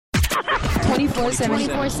24/7.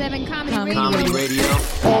 24/7 comedy radio.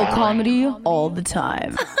 All comedy, all the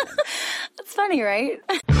time. That's funny, right?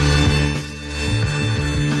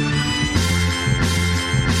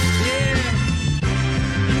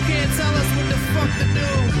 Tell us what the fuck to do.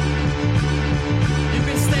 You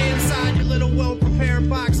can stay inside your little well-prepared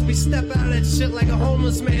box. We step out of that shit like a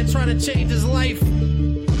homeless man trying to change his life. We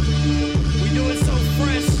do it so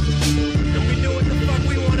fresh, and we do what the fuck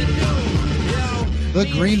we want to do. The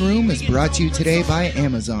Green Room is brought to you today by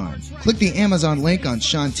Amazon. Click the Amazon link on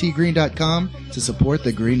SeanTGreen.com to support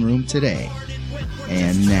The Green Room today.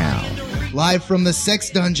 And now, live from the Sex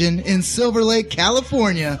Dungeon in Silver Lake,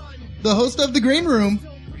 California, the host of The Green Room,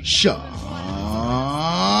 Sean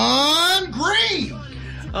Green.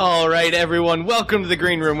 All right, everyone. Welcome to the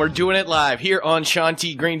Green Room. We're doing it live here on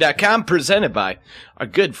SeanTGreen.com, presented by our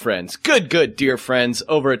good friends, good dear friends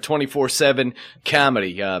over at 24/7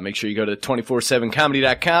 Comedy. Make sure you go to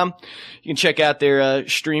 247comedy.com. You can check out their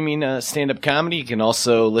streaming stand-up comedy. You can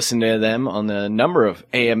also listen to them on the number of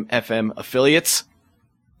AM/FM affiliates.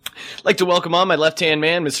 I'd like to welcome on my left-hand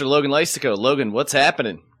man, Mr. Logan Lysico. Logan, what's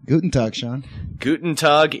happening? Guten Tag, Sean. Guten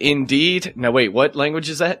Tag, indeed. Now, wait, what language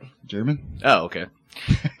is that? German. Oh, okay.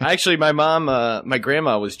 Actually, my mom, my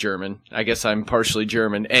grandma was German. I guess I'm partially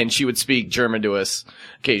German, and she would speak German to us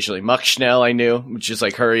occasionally. Mach schnell, I knew, which is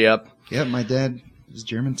like hurry up. Yeah, my dad is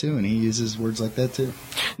German too, and he uses words like that too.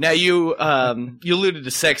 Now, you alluded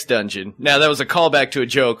to Sex Dungeon. Now, that was a callback to a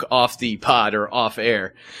joke off the pod or off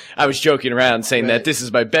air. I was joking around saying that this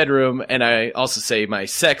is my bedroom, and I also say my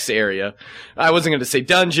sex area. I wasn't going to say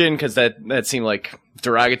dungeon because that seemed like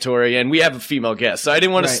derogatory, and we have a female guest, so I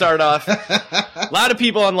didn't want to start off. A lot of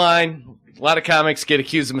people online, a lot of comics get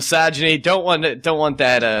accused of misogyny. Don't want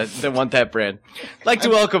that brand. I'd like to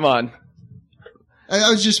welcome on. I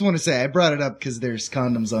was just want to say I brought it up because there's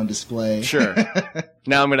condoms on display. Sure.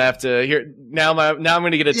 Now I'm gonna have to hear. Now I'm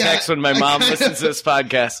gonna get a text when my mom listens to this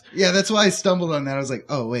podcast. Yeah, that's why I stumbled on that. I was like,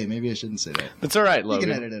 oh wait, maybe I shouldn't say that. That's all right, Logan.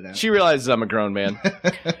 You can edit it out. She realizes I'm a grown man,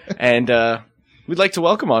 and we'd like to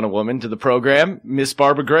welcome on a woman to the program, Miss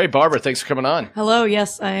Barbara Gray. Barbara, thanks for coming on. Hello.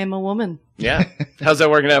 Yes, I am a woman. Yeah. How's that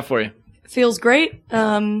working out for you? Feels great.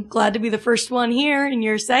 Glad to be the first one here in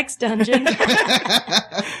your sex dungeon.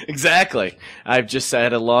 Exactly. I've just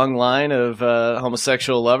had a long line of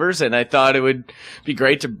homosexual lovers, and I thought it would be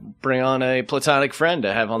great to bring on a platonic friend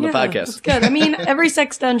to have on the podcast. That's good. I mean, every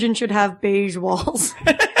sex dungeon should have beige walls.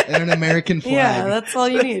 And an American flag. Yeah, that's all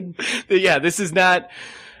you need. Yeah, this is not...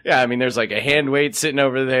 Yeah, I mean, there's like a hand weight sitting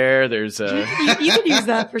over there. There's a... You could use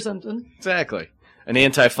that for something. Exactly. An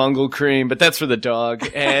antifungal cream, but that's for the dog.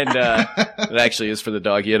 And it actually is for the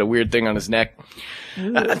dog. He had a weird thing on his neck.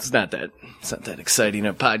 It's not that exciting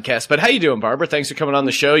a podcast. But how you doing, Barbara? Thanks for coming on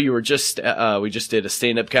the show. You were just we just did a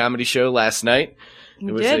stand-up comedy show last night.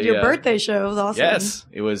 You did your birthday show. It was awesome. Yes,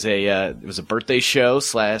 it was a birthday show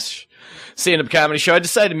 / stand-up comedy show. I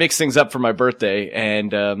decided to mix things up for my birthday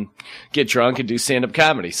and get drunk and do stand-up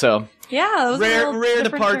comedy. So. Yeah, it was rare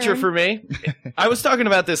departure for me. I was talking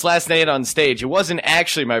about this last night on stage. It wasn't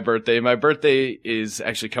actually my birthday. My birthday is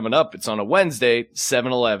actually coming up. It's on a Wednesday,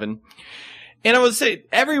 7/11. And I would say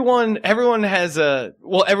everyone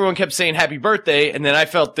kept saying happy birthday, and then I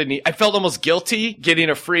felt almost guilty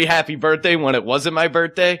getting a free happy birthday when it wasn't my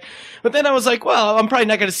birthday. But then I was like, well, I'm probably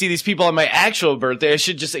not going to see these people on my actual birthday. I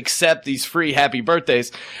should just accept these free happy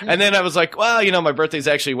birthdays. And then I was like, well, my birthday's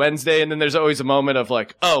actually Wednesday. And then there's always a moment of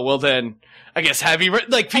like, oh, well then, I guess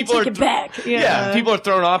like people I take it back. Yeah, people are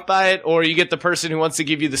thrown off by it, or you get the person who wants to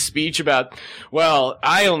give you the speech about, well,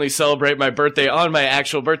 I only celebrate my birthday on my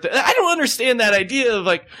actual birthday. I don't understand that idea of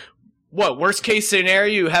like, what, worst case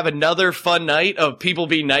scenario, you have another fun night of people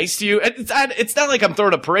being nice to you. It's not like I'm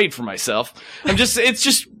throwing a parade for myself. It's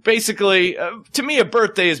just basically, to me, a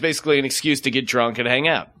birthday is basically an excuse to get drunk and hang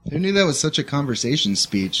out. Who knew that was such a conversation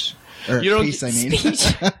speech? Or piece, I mean.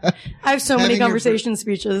 Speech. I have so many conversation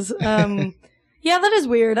speeches. Yeah, that is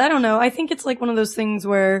weird. I don't know. I think it's like one of those things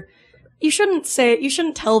where you shouldn't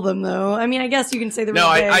tell them though. I mean, I guess you can say the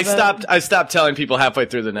real day, I stopped telling people halfway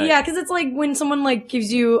through the night. Yeah, because it's like when someone like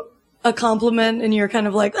gives you a compliment and you're kind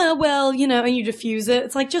of like, oh, well, and you diffuse it.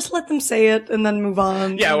 It's like, just let them say it and then move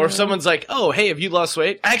on. Yeah, or if someone's like, oh, hey, have you lost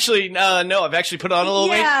weight? Actually, no, I've actually put on a little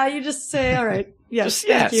weight. Yeah, you just say, all right. Yes,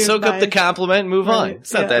 thank you, soak up the compliment and move on.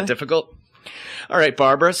 It's not that difficult. All right,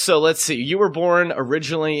 Barbara, so let's see. You were born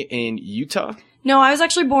originally in Utah? No, I was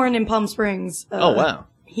actually born in Palm Springs. Oh, wow.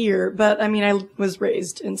 Here, but I mean, I was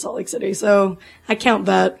raised in Salt Lake City, so I count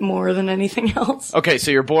that more than anything else. Okay, so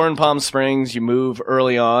you're born in Palm Springs, you move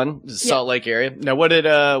early on, Salt Lake area. Now,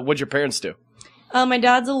 what'd your parents do? My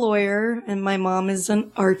dad's a lawyer, and my mom is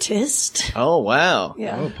an artist. Oh, wow.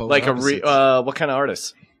 Yeah. polar Like opposites. what kind of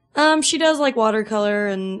artist? She does like watercolor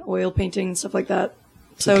and oil painting and stuff like that.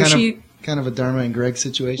 So kind of a Dharma and Greg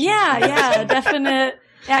situation. yeah, definite.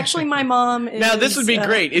 Actually, my mom is... Now, this would be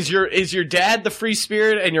great. Is your dad the free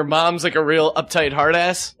spirit and your mom's like a real uptight hard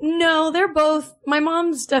ass? No, they're both... My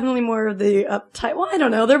mom's definitely more of the uptight... Well, I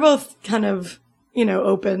don't know. They're both kind of,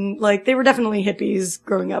 open. Like, they were definitely hippies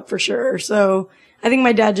growing up for sure. So I think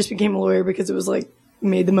my dad just became a lawyer because it was like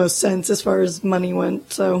made the most sense as far as money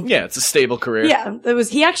went. So Yeah, it's a stable career. yeah,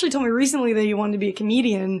 he actually told me recently that he wanted to be a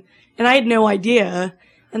comedian, and I had no idea.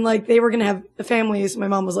 And like they were gonna have a family, so my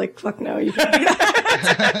mom was like, "Fuck no, you can't do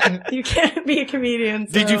that. You can't be a comedian."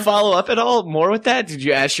 So. Did you follow up at all more with that? Did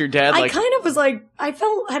you ask your dad? I kind of was like, I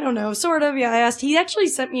don't know, sort of. Yeah, I asked. He actually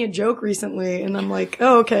sent me a joke recently, and I'm like,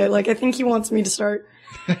 oh, okay. Like, I think he wants me to start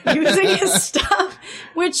using his stuff.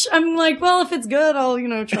 Which I'm like, well, if it's good, I'll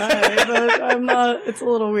try. But I'm not. It's a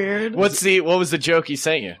little weird. What was the joke he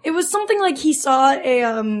sent you? It was something like he saw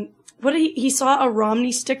he saw a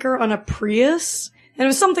Romney sticker on a Prius. And it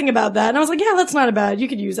was something about that. And I was like, yeah, that's not bad. You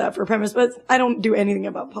could use that for a premise, but I don't do anything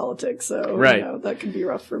about politics. So, that could be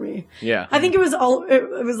rough for me. Yeah. I think it was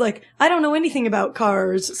like, I don't know anything about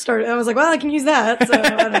cars. I was like, well, I can use that. So,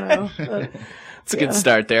 I don't know. But, it's a good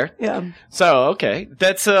start there. Yeah. So, okay.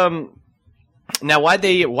 That's, now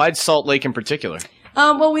why'd Salt Lake in particular?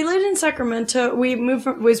 Well, we lived in Sacramento. We moved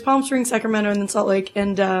from, Palm Springs, Sacramento, and then Salt Lake.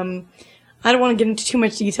 And, I don't want to get into too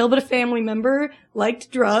much detail, but a family member liked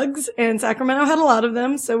drugs, and Sacramento had a lot of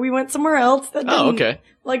them, so we went somewhere else that didn't,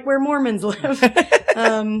 like where Mormons live.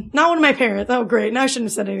 Not one of my parents. Oh, great. Now I shouldn't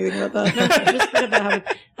have said anything about that. No, just forget that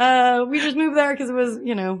happened. We just moved there because it was,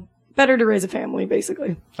 better to raise a family,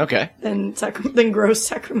 basically. Okay. Than gross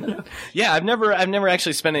Sacramento. Yeah, I've never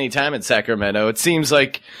actually spent any time in Sacramento. It seems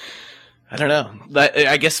like, I don't know.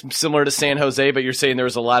 I guess similar to San Jose, but you're saying there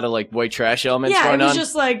was a lot of like white trash elements going on? Yeah,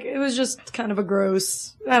 it was just kind of a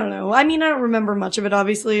gross, I don't know. I mean, I don't remember much of it,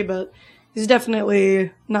 obviously, but it's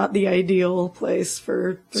definitely not the ideal place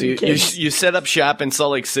for kids. You set up shop in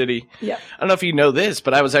Salt Lake City. Yeah. I don't know if you know this,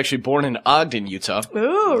 but I was actually born in Ogden, Utah.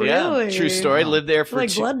 Ooh, yeah, really? True story. Lived there for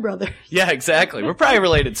like blood brothers. Yeah, exactly. We're probably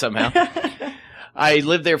related somehow. I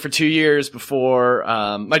lived there for 2 years before,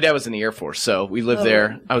 my dad was in the Air Force, so we lived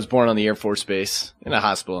there. I was born on the Air Force Base, in a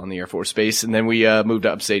hospital on the Air Force Base, and then we, moved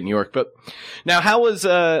to upstate New York. But now, how was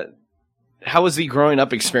the growing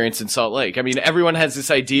up experience in Salt Lake? I mean, everyone has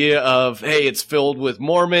this idea of, hey, it's filled with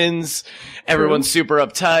Mormons, everyone's super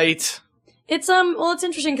uptight. It's, well, it's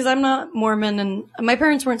interesting because I'm not Mormon and my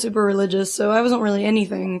parents weren't super religious, so I wasn't really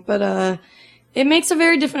anything, but, it makes a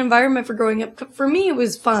very different environment for growing up. For me, it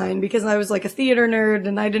was fine because I was like a theater nerd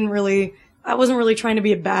and I wasn't really trying to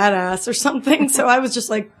be a badass or something. So I was just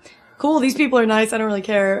like, cool, these people are nice. I don't really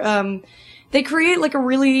care. They create like a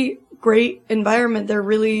really great environment. They're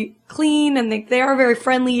really clean and they are very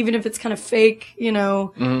friendly, even if it's kind of fake,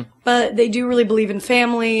 Mm-hmm. but they do really believe in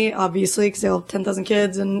family, obviously, because they all have 10,000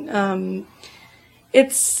 kids. And,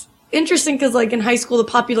 it's interesting because like in high school, the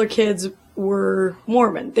popular kids were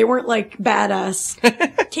Mormon. They weren't like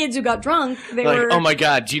badass kids who got drunk. They were, oh my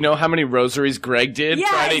God, do you know how many rosaries Greg did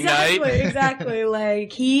Friday night? Exactly.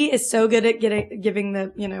 Like he is so good at giving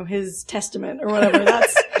the, his testament or whatever.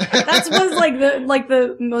 That was like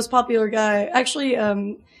the most popular guy. Actually,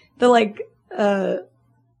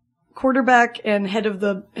 quarterback and head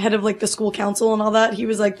of like the school council and all that. He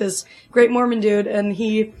was like this great Mormon dude, and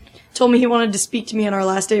he told me he wanted to speak to me on our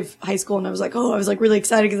last day of high school, and I was like really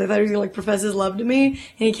excited because I thought he was gonna like profess his love to me, and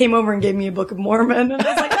he came over and gave me a Book of Mormon, and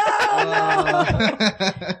I was like,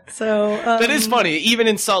 oh no. So that is funny. Even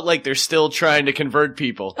in Salt Lake, they're still trying to convert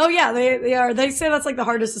people. Oh yeah, they are. They say that's like the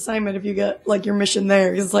hardest assignment if you get like your mission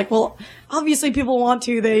there. Because it's like, well, obviously people want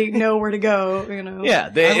to. They know where to go. Yeah,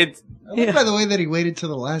 I love by the way that he waited till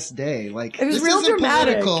the last day. Like it was this real isn't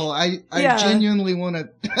dramatic. Political. I genuinely want to.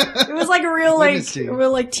 It was like a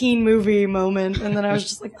real teen movie moment, and then I was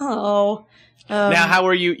just like, oh. Now, how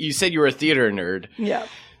were you? You said you were a theater nerd. Yeah.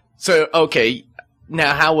 So okay.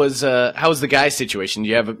 Now, how was the guy situation? Do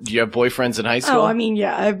you have boyfriends in high school? Oh, I mean,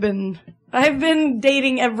 yeah, I've been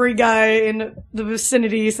dating every guy in the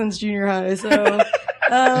vicinity since junior high. So,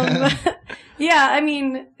 yeah, I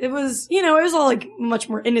mean, it was all like much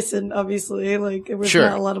more innocent, obviously. Like, it was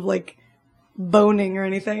not a lot of like boning or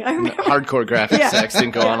anything. I remember hardcore graphic sex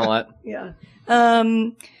didn't go on a lot. Yeah.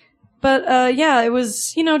 But yeah, it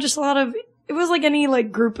was, just a lot of, it was like any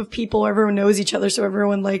like group of people, everyone knows each other. So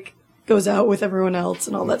everyone like goes out with everyone else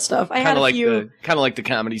and all that stuff. I had a few, kind of like the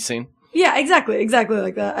comedy scene. Yeah, exactly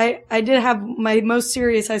like that. I did have my most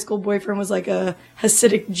serious high school boyfriend was like a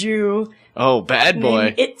Hasidic Jew, Oh, bad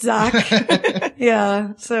boy. named Itzhak.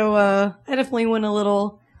 Yeah, so I definitely went a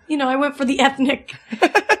little, I went for the ethnic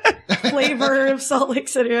flavor of Salt Lake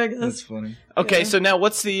City, I guess. That's funny. Okay, so now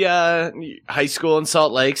what's the high school in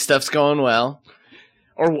Salt Lake? Stuff's going well.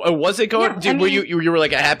 Or was it going? Yeah, were you were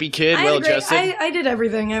like a happy kid, well adjusted? I did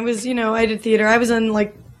everything. I was, I did theater. I was in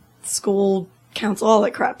like school council, all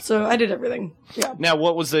that crap. So I did everything. Yeah. Now,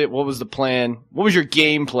 what was the plan? What was your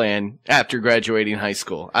game plan after graduating high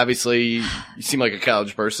school? Obviously, you seem like a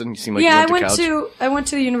college person. You seem like you went to college. I went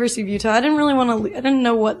to the University of Utah. I didn't really want to. I didn't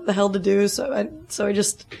know what the hell to do, so I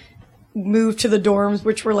just moved to the dorms,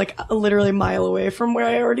 which were like literally a mile away from where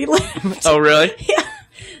I already lived. Oh, really? Yeah.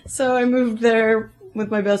 So I moved there with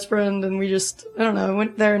my best friend, and I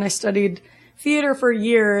went there and I studied theater for a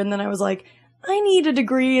year, and then I was like, I need a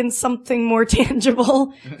degree in something more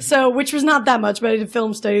tangible. So, which was not that much, but I did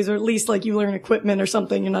film studies, or at least like you learn equipment or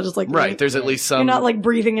something. You're not just like, right. There's at least some. You're not like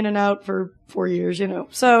breathing in and out for 4 years,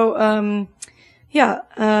 So, I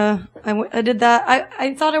did that.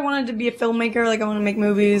 I thought I wanted to be a filmmaker, like I want to make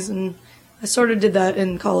movies, and I sort of did that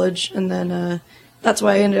in college, and then, that's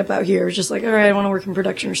why I ended up out here. It was just like, all right, I want to work in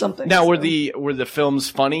production or something. Now, were the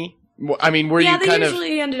films funny? I mean, were you kind of... Yeah, they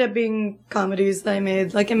usually ended up being comedies that I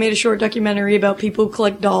made. Like, I made a short documentary about people who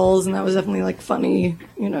collect dolls, and that was definitely, like, funny,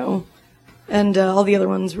 And all the other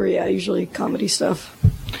ones were, usually comedy stuff.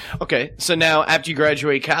 Okay, so now, after you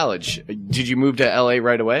graduate college, did you move to LA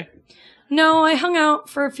right away? No, I hung out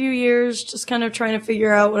for a few years, just kind of trying to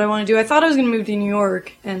figure out what I want to do. I thought I was going to move to New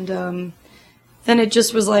York, and then it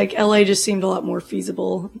just was like, LA just seemed a lot more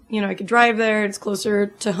feasible. I could drive there, it's closer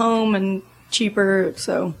to home and cheaper,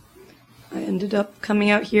 so... I ended up coming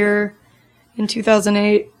out here in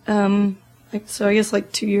 2008. So I guess like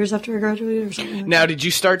 2 years after I graduated or something. Now, did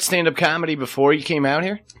you start stand-up comedy before you came out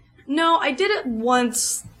here? No, I did it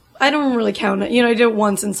once. I don't really count it. I did it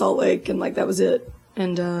once in Salt Lake, and like that was it.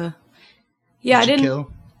 And I didn't. Kill?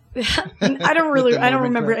 I don't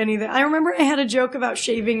remember anything. I remember I had a joke about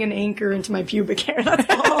shaving an anchor into my pubic hair.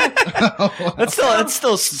 That's all. That's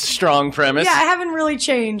still a strong premise. Yeah, I haven't really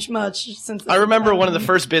changed much since then. I remember one of the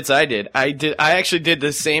first bits I did. I actually did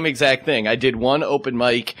the same exact thing. I did one open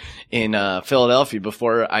mic in Philadelphia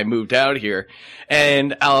before I moved out here,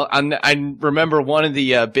 and I remember one of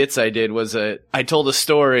the bits I did was I told a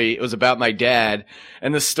story. It was about my dad,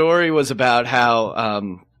 and the story was about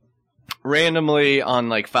how randomly on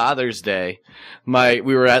like Father's Day, we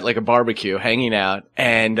were at like a barbecue hanging out,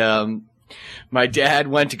 and my dad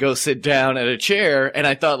went to go sit down at a chair, and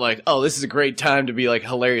I thought like, oh, this is a great time to be like a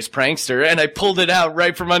hilarious prankster, and I pulled it out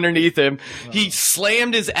right from underneath him. Wow. He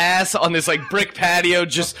slammed his ass on this like brick patio,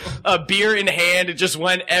 just a beer in hand. It just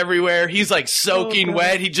went everywhere. He's like soaking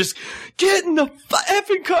wet. He just, get in the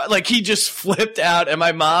effing car. Like he just flipped out, and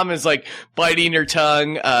my mom is like biting her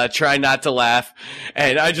tongue, trying not to laugh.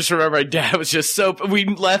 And I just remember my dad was just we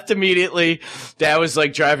left immediately. Dad was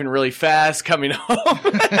like driving really fast coming home.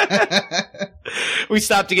 We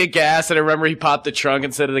stopped to get gas, and I remember he popped the trunk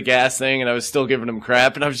instead of the gas thing, and I was still giving him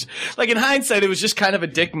crap. And I was just, like, in hindsight, it was just kind of a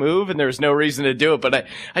dick move, and there was no reason to do it. But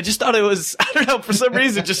I just thought it was, I don't know, for some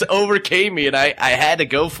reason, it just overcame me, and I had to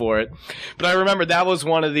go for it. But I remember that was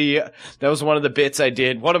one of the bits I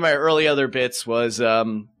did. One of my early other bits was,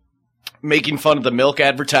 making fun of the milk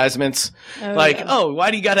advertisements.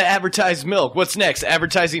 Why do you gotta advertise milk? What's next?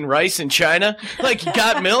 Advertising rice in China? Like,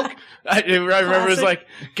 got milk? I remember it was like,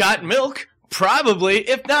 got milk? Probably.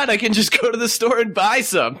 If not, I can just go to the store and buy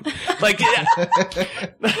some. Like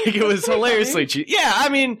it was hilariously cheap. Yeah, I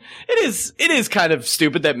mean, it is kind of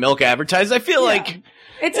stupid that milk advertised. I feel like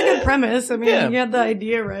it's a good premise. I mean, you had the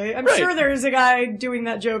idea right. I'm sure there's a guy doing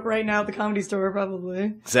that joke right now at the Comedy Store, probably.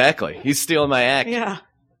 Exactly. He's stealing my act. Yeah.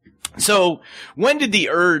 So, when did the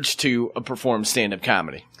urge to perform stand-up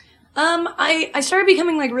comedy? I started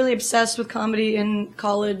becoming like really obsessed with comedy in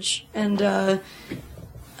college, and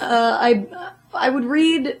I would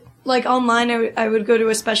read like online. I would go to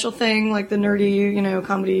a special thing like the nerdy,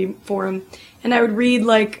 comedy forum, and I would read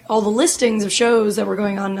like all the listings of shows that were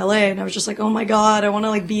going on in LA, and I was just like, oh my god, I want to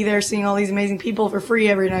like be there seeing all these amazing people for free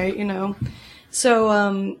every night,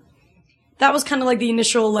 So that was kind of like the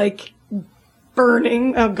initial like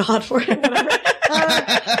burning. Oh god, for it. Whatever.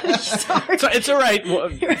 Sorry. It's all right.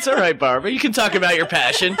 It's all right, Barbara. You can talk about your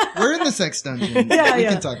passion. We're in the sex dungeon. We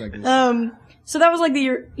can talk like this. So that was like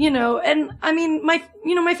and I mean,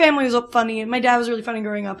 my family was funny, and my dad was really funny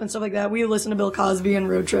growing up and stuff like that. We listened to Bill Cosby and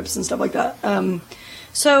road trips and stuff like that.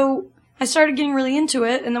 So I started getting really into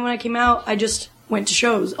it, and then when I came out, I just went to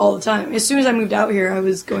shows all the time. As soon as I moved out here, I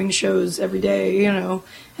was going to shows every day, and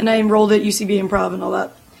I enrolled at UCB Improv and all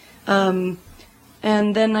that.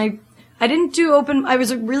 And then I I didn't do I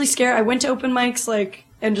was really scared. I went to open mics, like,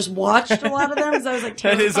 and just watched a lot of them because I was like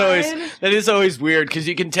terrified. That is always weird because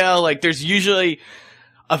you can tell, like, there's usually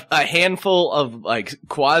a handful of like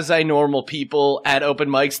quasi-normal people at open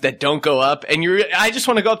mics that don't go up, and I just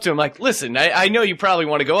want to go up to them like, listen, I know you probably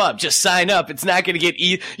want to go up, just sign up. It's not going to get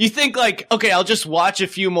you think like, okay, I'll just watch a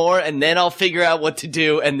few more and then I'll figure out what to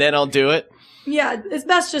do and then I'll do it. Yeah, it's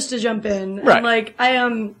best just to jump in. Right. And like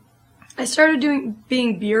I started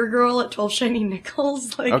being beer girl at 12 Shiny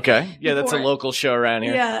Nickels. Like, okay, yeah, that's a local show around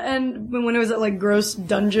here. Yeah, and when it was at like Gross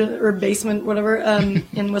Dungeon or Basement, whatever,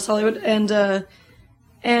 in West Hollywood,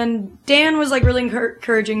 and Dan was like really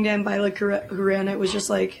encouraging. Dan Bilek, who ran it, was just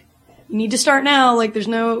like, you need to start now. Like,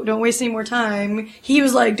 don't waste any more time. He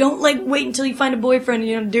was like, don't like wait until you find a boyfriend,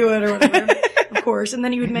 you know, do it or whatever. Of course. And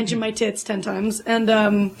then he would mention my tits 10 times.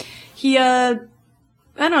 And, he, I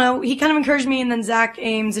don't know, he kind of encouraged me. And then Zach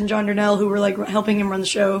Ames and John Darnell, who were like helping him run the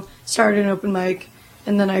show, started an open mic.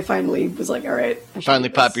 And then I finally was like, all right. Finally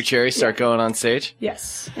pop your cherry, start going on stage.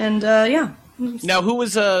 Yes. And, yeah. Now, who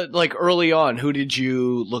was, like, early on, who did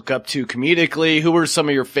you look up to comedically? Who were some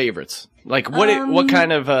of your favorites? Like, what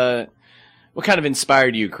kind of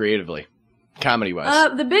inspired you creatively,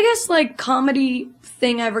 comedy-wise? The biggest, like, comedy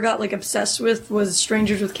thing I ever got, like, obsessed with was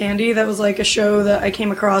Strangers with Candy. That was, like, a show that I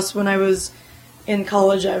came across when I was in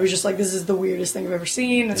college. I was just like, this is the weirdest thing I've ever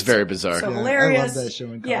seen. It's very bizarre. So hilarious. I love that show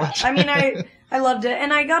in college. Yeah, I mean, I loved it.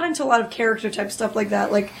 And I got into a lot of character type stuff like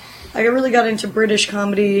that. Like, I really got into British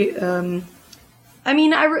comedy, I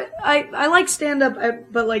mean, I like stand-up,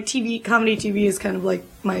 but, like, comedy TV is kind of, like,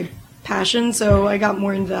 my passion, so I got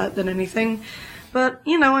more into that than anything. But,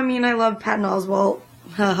 you know, I mean, I love Patton Oswalt,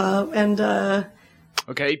 and,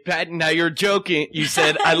 Okay, Patton, now you're joking. You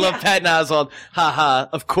said, I love Patton Oswalt, haha.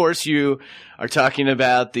 Of course you are talking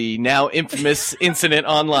about the now infamous incident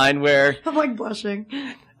online where... I'm, like, blushing.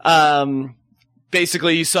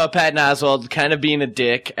 Basically, you saw Patton Oswalt kind of being a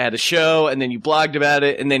dick at a show, and then you blogged about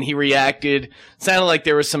it, and then he reacted. Sounded like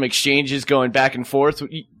there were some exchanges going back and forth.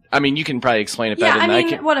 I mean, you can probably explain it better than I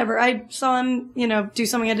can. Whatever. I saw him, you know, do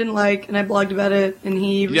something I didn't like, and I blogged about it, and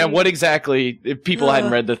he... Yeah, what exactly, if people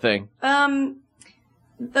hadn't read the thing?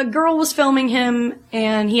 The girl was filming him,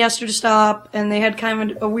 and he asked her to stop, and they had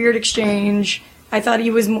kind of a weird exchange. I thought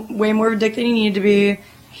he was way more of a dick than he needed to be.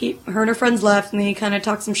 Her and her friends left, and he kind of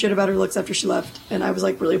talked some shit about her looks after she left, and I was,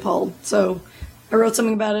 like, really appalled. So I wrote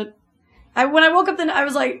something about it. When I woke up the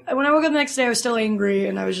next day, I was still angry,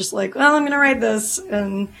 and I was just like, well, I'm gonna write this,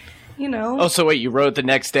 and, you know. Oh, so wait, you wrote the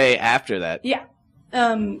next day after that? Yeah.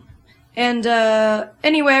 Anyway,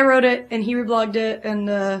 I wrote it, and he reblogged it, and,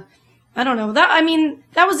 I don't know.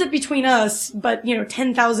 That was it between us, but, you know,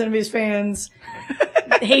 10,000 of his fans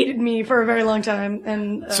hated me for a very long time,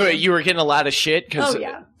 and... So wait, you were getting a lot of shit? Oh,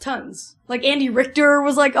 yeah. Tons. Like, Andy Richter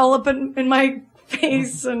was, like, all up in my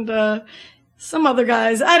face, and, some other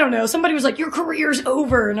guys. I don't know. Somebody was like, your career's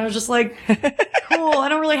over, and I was just like, cool, I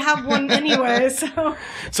don't really have one anyway, so...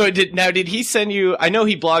 So did he send you... I know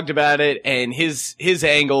he blogged about it, and his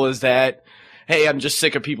angle is that... Hey, I'm just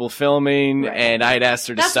sick of people filming, right. And I had asked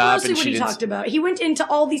her to stop, and she didn't. That's mostly what he talked about. He went into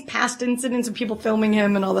all these past incidents of people filming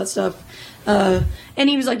him and all that stuff. And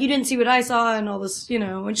he was like, you didn't see what I saw and all this, you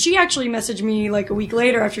know. And she actually messaged me like a week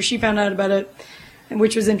later after she found out about it,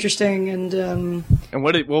 which was interesting. And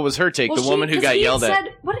what was her take? Well, the woman who got yelled at.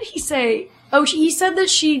 What did he say? Oh, he said that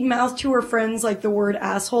she mouthed to her friends like the word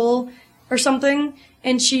asshole or something.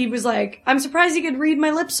 And she was like, I'm surprised you could read my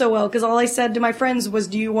lips so well, because all I said to my friends was,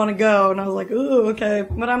 do you want to go? And I was like, ooh, okay.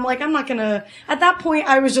 But I'm like, I'm not gonna... At that point,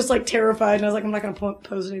 I was just like terrified, and I was like, I'm not gonna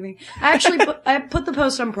post anything. I actually put the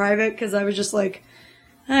post on private, because I was just like,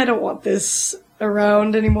 I don't want this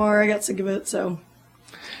around anymore. I got sick of it, so...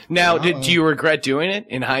 Now, do you regret doing it?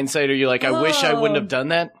 In hindsight, are you like, I wish I wouldn't have done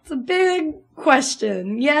that? It's a big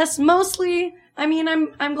question. Yes, mostly. I mean,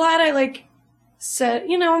 I'm glad I, like... said,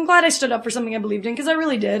 you know, I'm glad I stood up for something I believed in, because I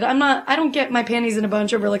really did. I don't get my panties in a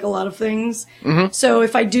bunch over, like, a lot of things. Mm-hmm. So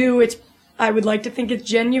if I do, I would like to think it's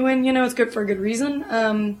genuine, you know, it's good for a good reason.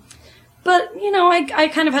 But, you know, I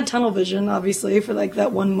kind of had tunnel vision, obviously, for, like,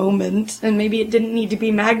 that one moment, and maybe it didn't need to be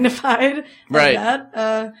magnified like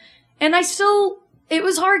that. And it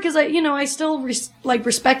was hard, because I still,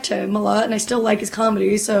 respect him a lot, and I still like his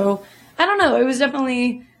comedy, so, I don't know, it was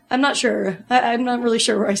definitely... I'm not sure. I'm not really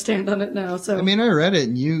sure where I stand on it now. So I mean, I read it,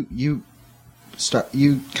 and you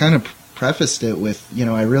kind of prefaced it with, you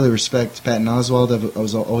know, I really respect Patton Oswalt. I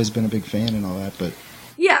was always been a big fan and all that, but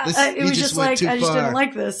yeah, it was just like I just didn't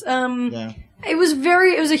like this. Yeah. It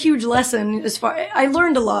was a huge lesson. I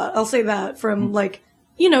learned a lot. I'll say that from like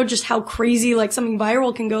just how crazy, like, something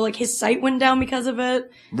viral can go. Like, his site went down because of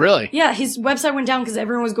it. Really? Yeah, his website went down because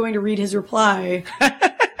everyone was going to read his reply.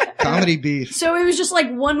 Comedy beef. So it was just,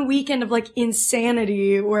 like, one weekend of, like,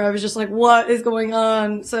 insanity where I was just like, what is going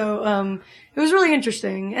on? So, it was really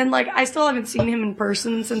interesting. And, like, I still haven't seen him in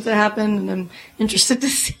person since it happened, and I'm interested to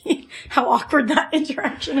see how awkward that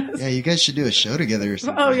interaction is. Yeah, you guys should do a show together or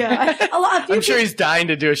something. Oh, yeah. I'm sure he's dying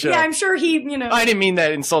to do a show. Yeah, I'm sure he, I didn't mean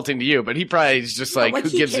that insulting to you, but he probably is just like who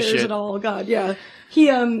he gives a cares shit? at all. God, yeah.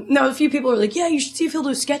 He, no, a few people were like, yeah, you should see if he'll do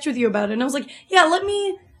a sketch with you about it. And I was like, yeah, let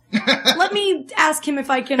me ask him if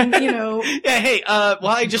I can, Yeah, hey, well,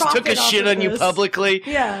 I just took a shit on you publicly.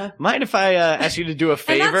 Yeah. Mind if I ask you to do a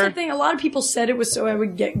favor? And that's the thing. A lot of people said it was so I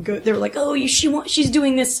would get good. They were like, oh, she's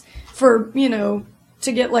doing this for,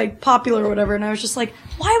 to get, like, popular or whatever. And I was just like,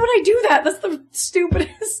 why would I do that? That's the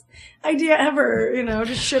stupidest idea ever,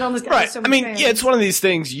 just shit on this guy. Right. With so many fans. Yeah, it's one of these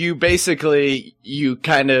things. You basically, you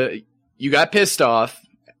got pissed off.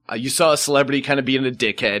 You saw a celebrity kind of being a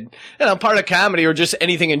dickhead. And part of comedy or just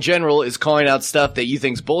anything in general is calling out stuff that you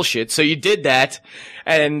think's bullshit. So you did that.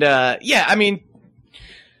 And,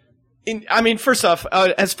 first off,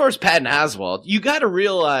 as far as Patton Oswalt, you gotta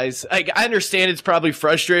realize, like, I understand it's probably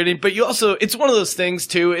frustrating, but it's one of those things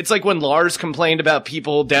too. It's like when Lars complained about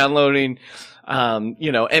people downloading,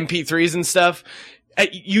 MP3s and stuff.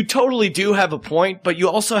 You totally do have a point, but you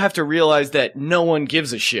also have to realize that no one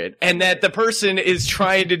gives a shit and that the person is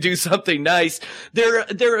trying to do something nice.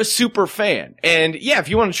 They're a super fan. And yeah, if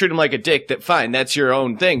you want to treat them like a dick, fine, that's your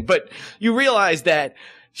own thing. But you realize that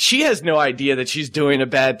she has no idea that she's doing a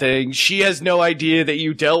bad thing. She has no idea that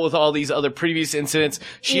you dealt with all these other previous incidents.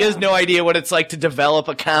 She has no idea what it's like to develop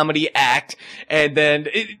a comedy act and then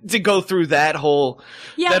to go through that whole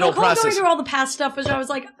process. Going through all the past stuff, which I was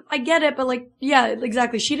like, I get it, but like, yeah,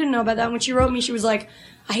 exactly. She didn't know about that. When she wrote me, she was like,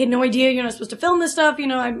 I had no idea you're not supposed to film this stuff.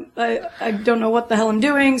 I don't know what the hell I'm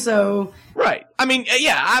doing. So. Right. I mean,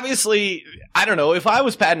 yeah, obviously, I don't know. If I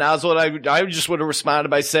was Patton Oswalt, I just would have responded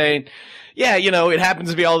by saying, yeah, it happens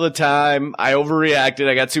to me all the time. I overreacted.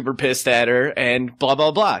 I got super pissed at her and blah,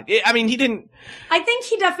 blah, blah. I mean, he didn't. I think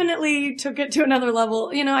he definitely took it to another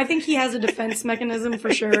level. I think he has a defense mechanism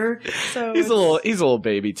for sure. So he's a little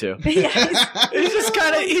baby too. Yeah, he's just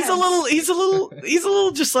kind of, he's a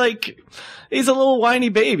little just like, he's a little whiny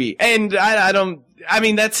baby. And I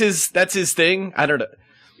mean, that's his thing. I don't know.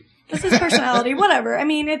 That's his personality. Whatever. I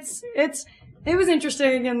mean, it was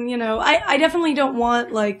interesting and, I definitely don't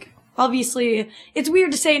want like, obviously, it's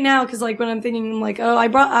weird to say now because, like, when I'm thinking, I'm like, oh, I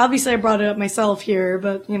brought it up myself here,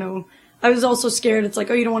 but, I was also scared. It's like,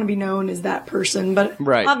 oh, you don't want to be known as that person, but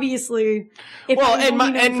right. Obviously, if I was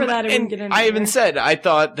only known for that, it wouldn't get anywhere. I even said, I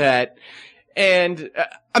thought that, and,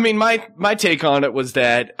 I mean, my take on it was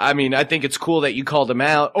that, I mean, I think it's cool that you called him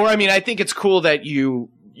out, or, I mean, I think it's cool that you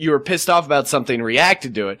were pissed off about something and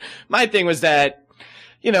reacted to it. My thing was that,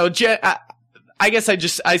 I guess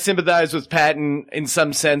I sympathize with Patton in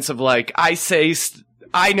some sense of like, I say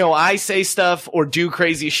stuff or do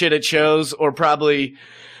crazy shit at shows or probably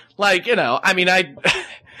like, I mean,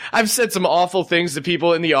 I've said some awful things to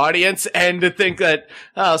people in the audience and to think that,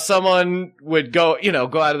 someone would go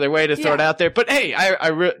out of their way to throw it out there. But hey,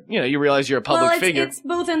 you realize you're a public figure. It's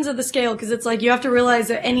both ends of the scale because it's like you have to realize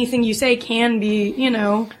that anything you say can be,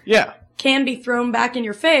 can be thrown back in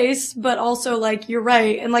your face, but also like, you're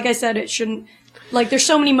right. And like I said, it shouldn't. Like, there's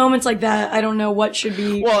so many moments like that, I don't know what should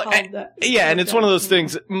be called that. Yeah, and it's one of those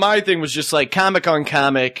things. My thing was just like comic on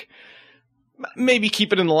comic, maybe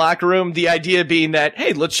keep it in the locker room. The idea being that,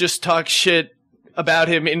 hey, let's just talk shit about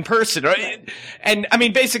him in person. Right? And, I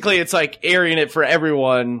mean, basically, it's like airing it for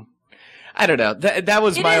everyone. I don't know. That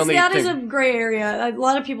was my only thing. That is a gray area. A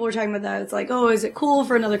lot of people were talking about that. It's like, oh, is it cool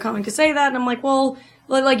for another comic to say that? And I'm like, well,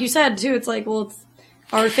 like you said, too, it's like, well, it's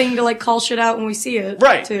our thing to like call shit out when we see it,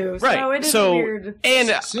 right? Too. Right. So it is weird.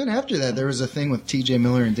 And soon after that, there was a thing with T.J.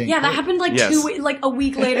 Miller and Dane. Yeah, that happened like a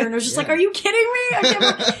week later, and it was just like, "Are you kidding me?"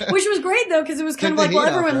 Which was great though, because it was kind of like, well,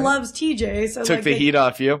 everyone loves T.J. So took the heat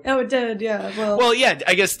off you. Oh, it did. Yeah. Well, yeah.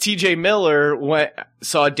 I guess T.J. Miller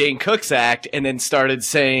saw Dane Cook's act and then started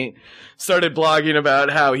blogging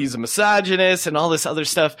about how he's a misogynist and all this other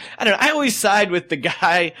stuff. I don't know. I always side with the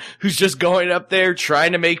guy who's just going up there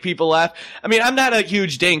trying to make people laugh. I mean, I'm not a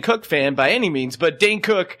huge Dane Cook fan by any means, but Dane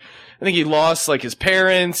Cook, I think he lost like his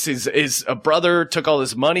parents, his brother took all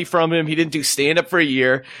his money from him. He didn't do stand up for a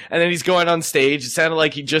year. And then he's going on stage. It sounded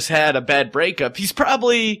like he just had a bad breakup. He's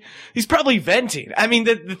probably venting. I mean,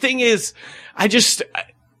 the thing is, I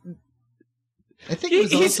think it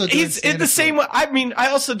was also he's in the same way. I mean, I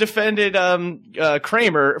also defended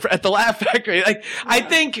Kramer at the Laugh Factory. Like, I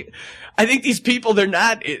think I think these people, they're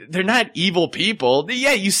not evil people.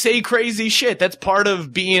 Yeah, you say crazy shit. That's part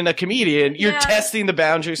of being a comedian. You're testing the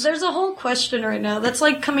boundaries. There's a whole question right now that's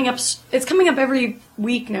like coming up. It's coming up every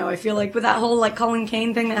week now, I feel like, with that whole like Colin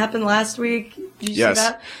Kane thing that happened last week. Did you see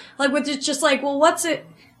that? Like, with it's just like, well, what's it?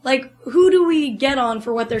 Like, who do we get on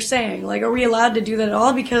for what they're saying? Like, are we allowed to do that at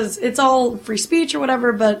all? Because it's all free speech or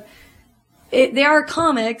whatever, but they are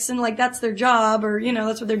comics, and, like, that's their job, or, you know,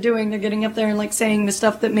 that's what they're doing. They're getting up there and, like, saying the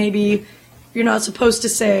stuff that maybe you're not supposed to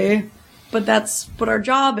say, but that's what our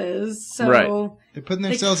job is. So right. They're putting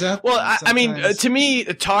themselves out. Well, I mean, to me,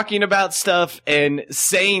 talking about stuff and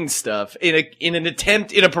saying stuff in an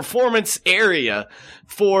attempt in a performance area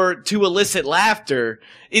to elicit laughter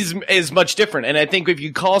is much different. And I think if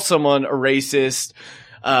you call someone a racist,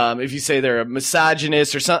 if you say they're a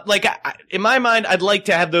misogynist or something, like in my mind, I'd like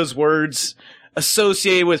to have those words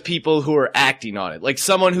associated with people who are acting on it. Like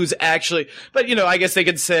someone who's actually, but you know, I guess they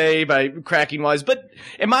could say by cracking wise, but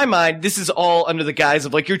in my mind, this is all under the guise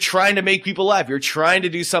of like, you're trying to make people laugh. You're trying to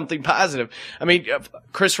do something positive. I mean,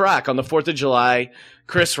 Chris Rock on the 4th of July,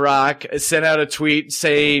 Chris Rock sent out a tweet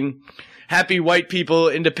saying, "Happy White People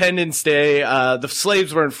Independence Day. The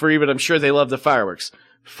slaves weren't free, but I'm sure they love the fireworks."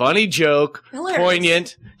 Funny joke. Hilarious.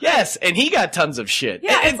 Poignant. Yes. And he got tons of shit.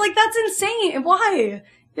 Yeah, it's like, that's insane. Why?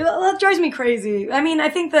 That drives me crazy. I mean, I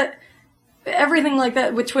think that everything like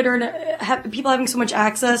that with Twitter and people having so much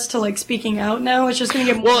access to like speaking out now, it's just going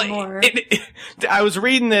to get more and more. I was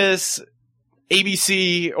reading this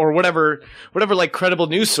ABC or whatever like credible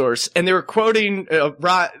news source, and they were quoting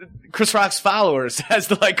Chris Rock's followers as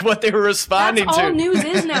like what they were responding to. That's all news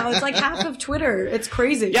is now. It's like half of Twitter. It's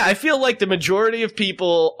crazy. Yeah, I feel like the majority of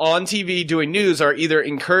people on TV doing news are either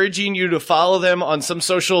encouraging you to follow them on some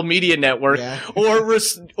social media network or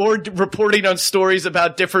reporting on stories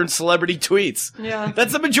about different celebrity tweets. Yeah.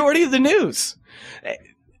 That's the majority of the news.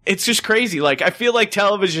 It's just crazy. Like, I feel like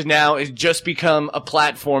television now has just become a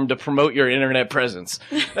platform to promote your internet presence.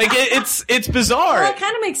 Like, it's bizarre. Well, it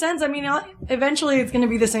kind of makes sense. I mean, eventually it's going to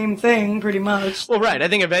be the same thing, pretty much. Well, right. I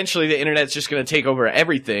think eventually the internet's just going to take over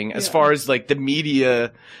everything as far as, like, the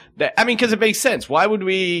media. Because it makes sense. Why would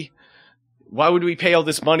we pay all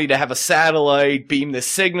this money to have a satellite beam the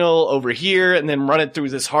signal over here and then run it through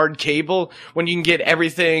this hard cable when you can get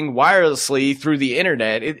everything wirelessly through the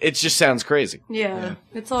internet? It just sounds crazy. Yeah.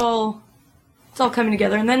 It's all coming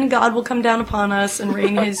together. And then God will come down upon us and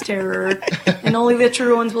rain his terror, and only the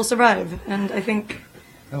true ones will survive. And I think...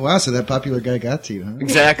 Oh, wow. So that popular guy got to you, huh?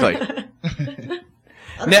 Exactly. I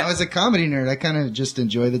don't know. As a comedy nerd, I kind of just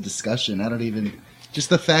enjoy the discussion. I don't even... Just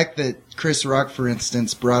the fact that Chris Rock, for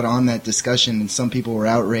instance, brought on that discussion and some people were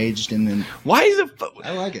outraged, and then... Why is it...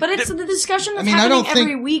 I like it. But it's the discussion that's happening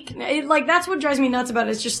every week. Like, that's what drives me nuts about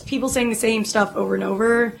it. It's just people saying the same stuff over and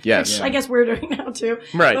over. Yes. Which I guess we're doing now, too.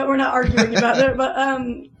 Right. But we're not arguing about it. But,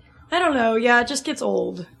 I don't know. Yeah, it just gets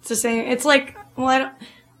old. It's the same. It's like, well,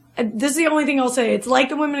 this is the only thing I'll say. It's like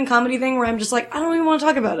the women in comedy thing where I'm just like, I don't even want to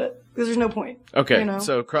talk about it. Because there's no point. Okay, you know?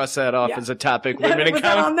 So cross that off as a topic. Women in Was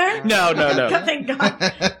that on there? No. Thank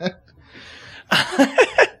God.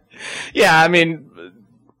 Yeah, I mean,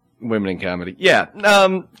 women in comedy. Yeah.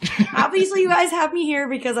 Obviously, you guys have me here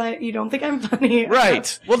because you don't think I'm funny.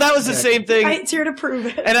 Right. Well, that was the same thing. It's here to prove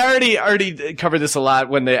it. And I already covered this a lot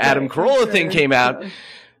when the Adam Carolla thing came out.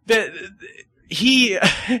 He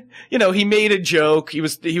made a joke. He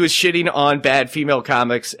was shitting on bad female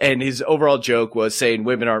comics, and his overall joke was saying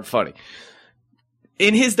women aren't funny.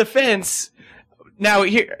 In his defense, now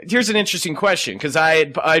here's an interesting question, because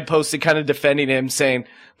I'd posted kind of defending him, saying,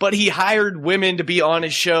 but he hired women to be on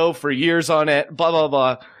his show for years on it, blah blah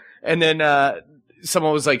blah, and then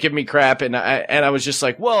someone was like giving me crap, and I was just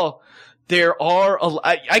like, well,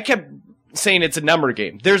 I kept saying it's a number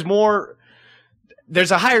game.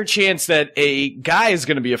 There's a higher chance that a guy is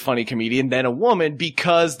going to be a funny comedian than a woman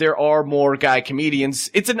because there are more guy comedians.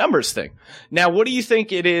 It's a numbers thing. Now, what do you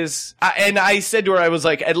think it is? And I said to her, I was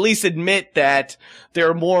like, at least admit that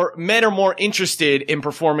men are more interested in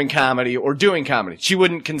performing comedy or doing comedy. She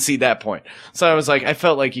wouldn't concede that point. So I was like, I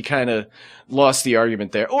felt like you kind of lost the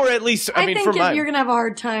argument there. Or at least, I mean, think you're going to have a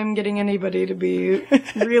hard time getting anybody to be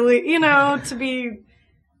really, to be...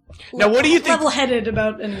 Now, what do you think? Level-headed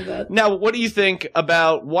about any of that. Now, what do you think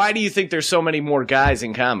about why do you think there's so many more guys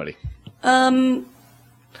in comedy?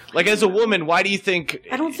 Like, as a woman, why do you think?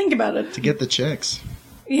 I don't think about it. To get the checks.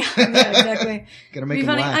 Yeah, exactly. Gotta make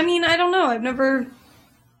them laugh. I mean, I don't know. I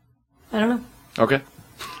don't know. Okay.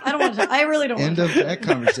 I don't want to. I really don't. End of that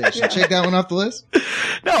conversation. Check that one off the list.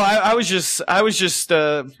 No, I was just. I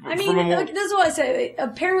mean, this is what I say.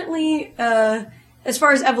 Apparently, as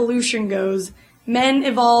far as evolution goes, men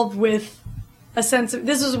evolved with a sense of,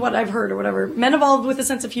 this is what I've heard or whatever, men evolved with a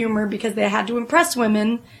sense of humor because they had to impress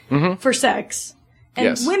women for sex.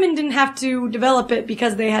 And women didn't have to develop it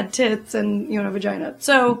because they had tits and, a vagina.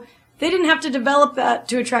 So they didn't have to develop that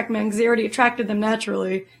to attract men because they already attracted them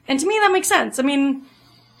naturally. And to me, that makes sense. I mean,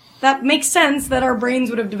 that makes sense that our brains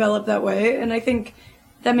would have developed that way. And I think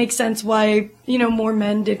that makes sense why, more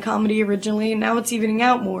men did comedy originally. And now it's evening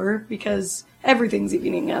out more because everything's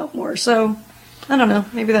evening out more. So, I don't know.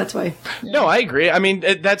 Maybe that's why. No, I agree. I mean,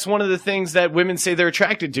 that's one of the things that women say they're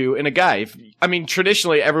attracted to in a guy.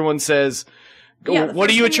 Traditionally, everyone says, what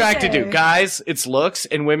are you attracted to? Guys, it's looks,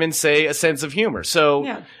 and women say a sense of humor.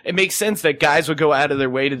 So it makes sense that guys would go out of their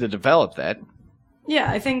way to develop that. Yeah,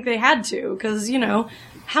 I think they had to, because,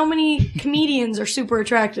 how many comedians are super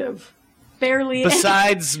attractive? Barely.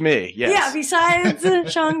 Besides me, yes. Yeah,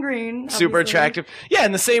 besides Sean Green. Super attractive. Yeah,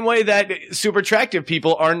 in the same way that super attractive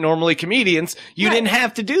people aren't normally comedians, you didn't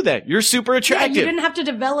have to do that. You're super attractive. Yeah, you didn't have to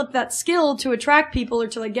develop that skill to attract people or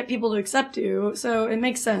to get people to accept you. So it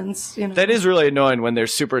makes sense. That is really annoying when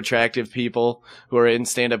there's super attractive people who are in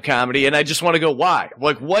stand-up comedy, and I just want to go, why?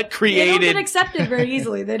 Like, what created? They don't get accepted very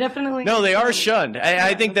easily. They definitely. No, they are shunned.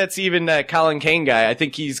 I think that's even that Colin Kane guy. I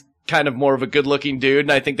think he's kind of more of a good-looking dude,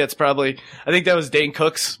 and I think that was Dane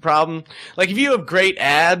Cook's problem. Like, if you have great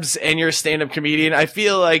abs and you're a stand-up comedian, I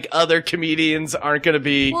feel like other comedians aren't going to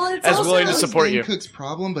be as willing to support you. Dane Cook's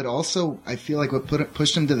problem, but also I feel like what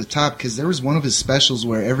pushed him to the top, because there was one of his specials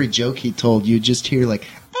where every joke he told, you just hear like,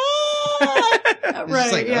 right?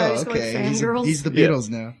 Like, yeah, okay, he's the Beatles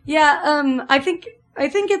now. Yeah, I think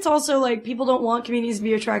it's also like people don't want comedians to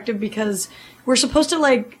be attractive because we're supposed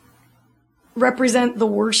to represent the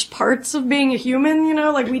worst parts of being a human,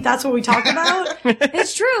 that's what we talk about.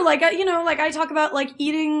 It's true. I talk about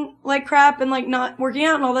eating like crap and not working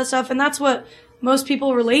out and all that stuff. And that's what most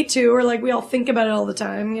people relate to, or we all think about it all the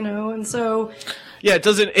time, and so. Yeah, it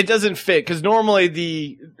doesn't fit, because normally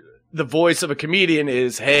the voice of a comedian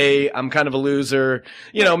is, hey, I'm kind of a loser,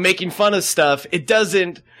 making fun of stuff. It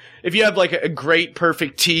doesn't, if you have a great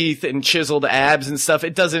perfect teeth and chiseled abs and stuff,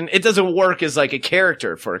 it doesn't work as a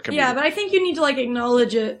character for a comedian. Yeah, but I think you need to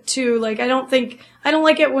acknowledge it too. I don't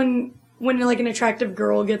like it when an attractive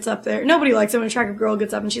girl gets up there. Nobody likes it when an attractive girl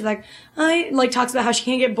gets up and she's talks about how she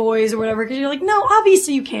can't get boys or whatever, because you're like, no,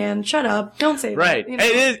 obviously you can. Shut up. Don't say right. that.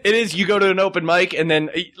 Right. It is, you go to an open mic and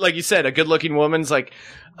then, like you said, a good looking woman's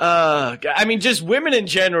just women in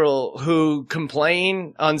general who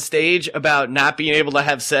complain on stage about not being able to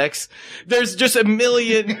have sex. There's just a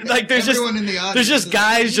million, there's just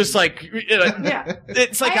guys just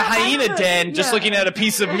it's like a hyena den just looking at a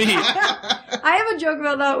piece of meat. I have a joke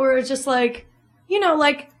about that where it's just I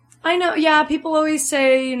know, people always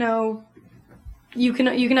say, you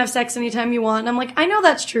can have sex anytime you want. And I'm like, I know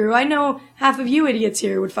that's true. I know half of you idiots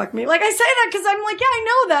here would fuck me. I say that because I'm yeah, I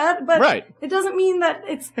know that, but it doesn't mean that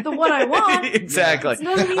it's the one I want. Exactly.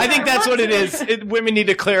 I think that's what it is. Women need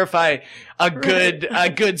to clarify a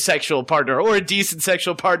good sexual partner, or a decent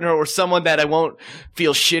sexual partner, or someone that I won't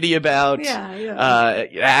feel shitty about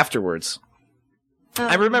afterwards.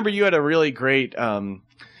 I remember you had a really great,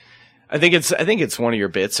 I think it's one of your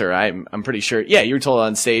bits, or I'm pretty sure. Yeah, you were told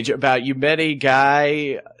on stage about you met a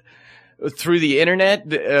guy through the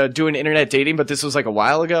internet, doing internet dating, but this was a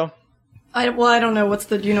while ago. I don't know.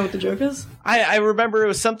 Do you know what the joke is? I remember it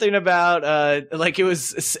was something about,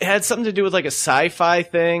 it had something to do with a sci-fi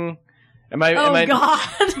thing. God. I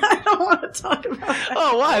don't want to talk about that.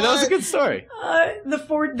 Oh, why? That was a good story.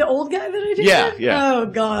 The old guy that I did? Yeah. Oh,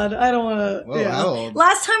 God. I don't want to. How old?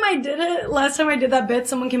 Last time I did that bit,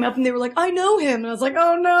 someone came up and they were like, I know him. And I was like,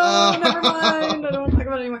 oh, no, never mind. I don't want to talk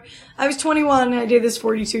about it anymore. I was 21 and I dated this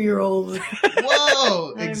 42-year-old.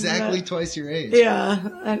 Whoa! Exactly twice your age.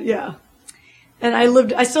 Yeah. Yeah. And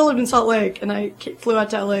I still lived in Salt Lake, and I flew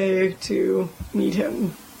out to LA to meet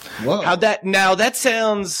him. Whoa. That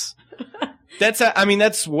sounds...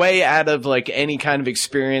 That's way out of any kind of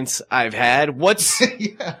experience I've had. What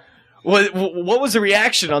was the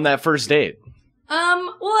reaction on that first date? I don't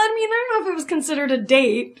know if it was considered a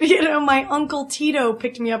date. My Uncle Tito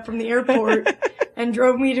picked me up from the airport and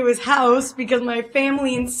drove me to his house because my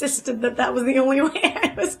family insisted that was the only way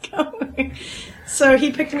I was going. So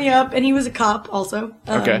he picked me up, and he was a cop also.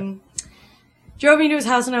 Okay. Drove me to his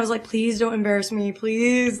house, and I was like, please don't embarrass me,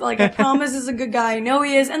 please. I promise he's a good guy. I know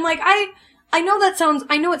he is. And I know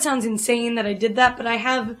it sounds insane that I did that, but I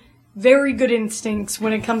have very good instincts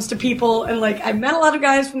when it comes to people. And I've met a lot of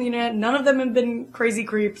guys from the internet. None of them have been crazy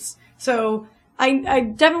creeps. So I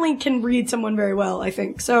definitely can read someone very well, I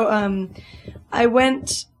think. So, I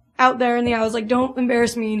went out there and I was like, don't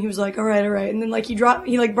embarrass me. And he was like, all right. And then he brought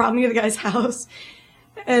me to the guy's house,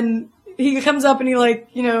 and he comes up and he like,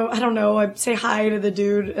 you know, I don't know, I say hi to the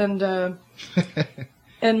dude and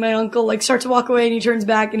my uncle like starts to walk away and he turns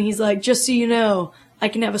back and he's like, just so you know, I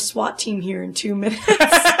can have a SWAT team here in 2 minutes.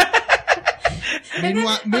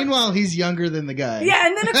 Meanwhile, he's younger than the guy. Yeah,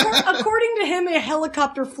 and then according to him, a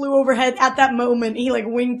helicopter flew overhead at that moment. He like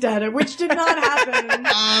winked at it, which did not happen.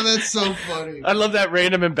 Oh, that's so funny. I love that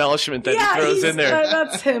random embellishment that he throws in there.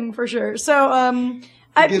 That's him for sure. So,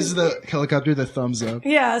 he gives the helicopter the thumbs up.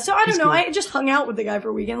 Yeah, so I don't know. Cool. I just hung out with the guy for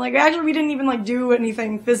a weekend. Like, actually, we didn't even like do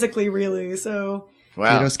anything physically, really. So.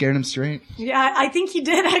 Wow. Kato scared him straight? Yeah, I think he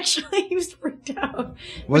did, actually. He was freaked out.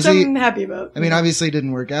 Was which he? I'm happy about. I mean, obviously it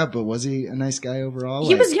didn't work out, but was he a nice guy overall?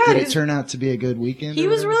 He was, yeah. Did it turn out to be a good weekend? He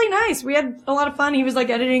was really nice. We had a lot of fun. He was, like,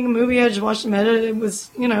 editing a movie. I just watched him edit. It was,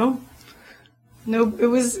 you know, it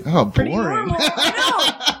was pretty boring. normal.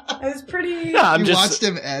 I know. It was pretty... Yeah, You watched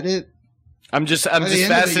him edit? I'm just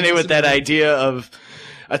fascinated with that idea of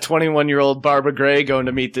a 21-year-old Barbara Gray going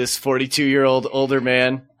to meet this 42-year-old older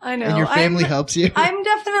man. I know. And your family helps you? I'm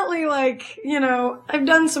definitely like, you know, I've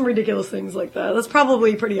done some ridiculous things like that. That's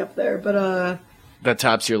probably pretty up there, but That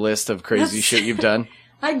tops your list of crazy shit you've done.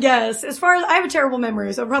 I guess. As far as I have a terrible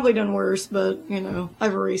memory, so I've probably done worse, but you know,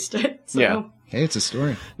 I've erased it. So. Yeah. Hey, it's a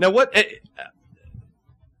story. Now,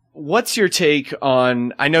 what's your take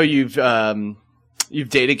on? I know you've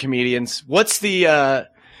dated comedians. What's the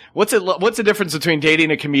difference between dating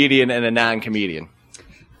a comedian and a non-comedian?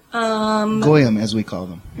 Goyim, as we call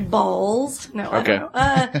them. Balls. No, Okay.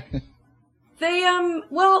 I don't know.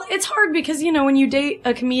 Well, it's hard because, you know, when you date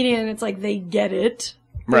a comedian, it's like they get it.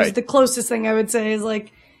 Right. The closest thing I would say is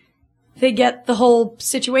like, they get the whole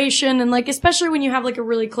situation and like, especially when you have like a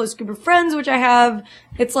really close group of friends, which I have,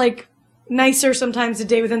 it's like nicer sometimes to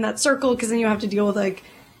date within that circle because then you have to deal with like,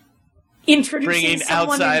 introducing Bringing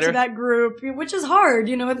someone outsider into that group, which is hard,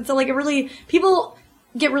 you know, it's like people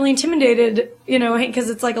get really intimidated, you know, because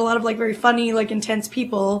it's like a lot of like very funny, like intense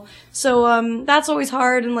people. So, that's always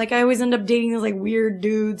hard. And like, I always end up dating these like weird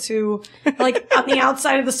dudes who like on the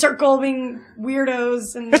outside of the circle being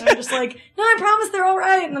weirdos. And then I'm just like, no, I promise they're all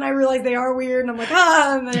right. And then I realize they are weird. And I'm like,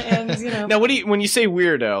 and then it ends, you know. Now, when you say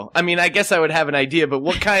weirdo, I mean, I guess I would have an idea, but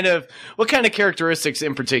what kind of characteristics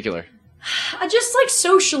in particular? Just like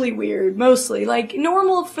socially weird, mostly. Like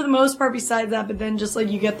normal for the most part besides that, but then just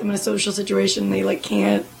like you get them in a social situation, they like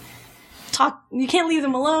can't talk, you can't leave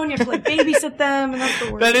them alone, you have to like babysit them, and that's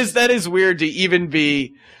the worst. That is weird to even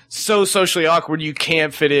be so socially awkward you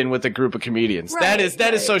can't fit in with a group of comedians. Right,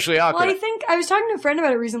 that is socially awkward. Well, I think I was talking to a friend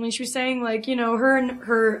about it recently. She was saying like, you know, her and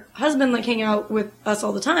her husband like hang out with us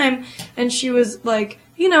all the time, and she was like,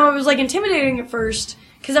 you know, it was like intimidating at first,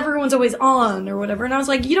 because everyone's always on or whatever. And I was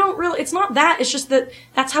like, it's not that. It's just that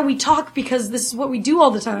that's how we talk because this is what we do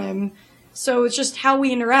all the time. So it's just how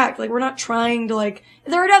we interact. Like, we're not trying to, like,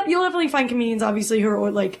 you'll definitely find comedians, obviously, who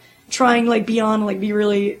are, like, trying, like, beyond, like, be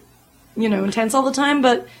really, you know, intense all the time.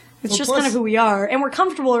 But it's just kind of who we are. And we're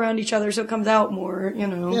comfortable around each other, so it comes out more, you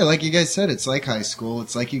know. Yeah, like you guys said, it's like high school.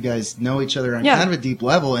 It's like you guys know each other on kind of a deep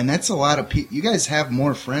level. And that's a lot of people. You guys have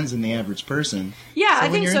more friends than the average person. Yeah, so I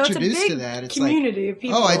think so. It's a big community of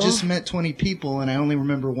people. Oh, I just met 20 people and I only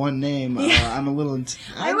remember one name. I'm a little...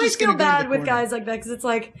 I always feel bad with guys like that because it's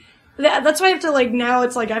like... That's why I have to, like, now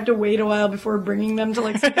it's like I have to wait a while before bringing them to,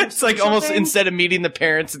 like, it's like almost thing. Instead of meeting the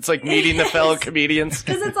parents, it's like meeting the fellow comedians.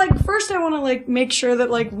 Because it's like, first I want to, like, make sure that,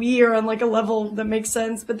 like, we are on, like, a level that makes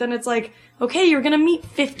sense, but then it's like, okay, you're gonna meet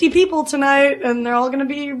 50 people tonight, and they're all gonna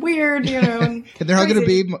be weird, you know, and they're all gonna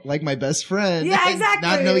be, like, my best friend. Yeah, exactly.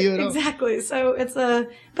 Not know you at all. Exactly. So it's but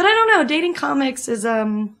I don't know, dating comics is,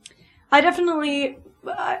 I definitely,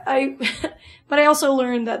 but I also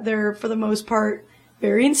learned that they're, for the most part,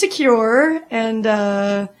 very insecure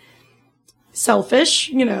and selfish,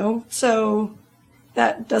 you know, so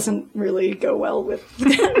that doesn't really go well with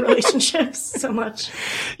relationships so much.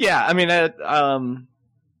 Yeah, I mean, I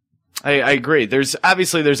agree. There's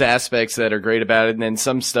aspects that are great about it, and then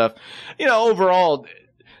some stuff, you know, overall,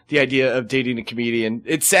 the idea of dating a comedian,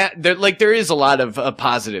 there is a lot of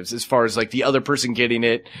positives as far as like the other person getting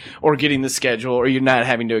it or getting the schedule, or you're not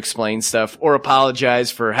having to explain stuff or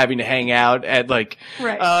apologize for having to hang out at like,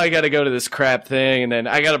 right. Oh, I got to go to this crap thing, and then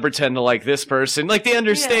I got to pretend to like this person. Like they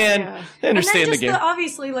understand, They understand and then the game.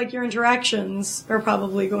 Obviously, like your interactions are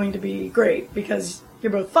probably going to be great because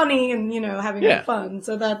you're both funny and, you know, having fun.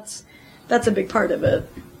 So that's a big part of it.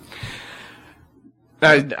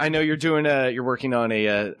 I know you're working on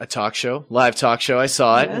a talk show, live talk show. I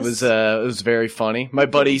saw it. Yes. It was very funny. My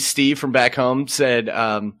buddy Steve from back home said,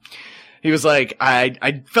 he was like,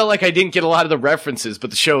 I felt like I didn't get a lot of the references, but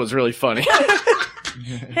the show was really funny.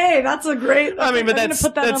 Hey, that's a great. I mean, but I'm gonna that's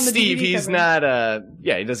put that on the Steve. DVD He's cover. not.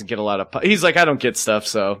 He doesn't get a lot of. He's like, I don't get stuff,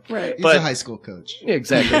 so. Right. He's But- a high school coach. Yeah,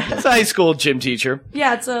 exactly. It's a high school gym teacher.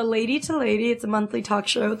 Yeah, it's a Lady to Lady. It's a monthly talk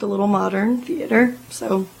show at the Little Modern Theater.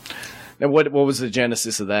 So, Now, what was the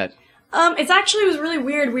genesis of that? it was really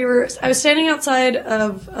weird. I was standing outside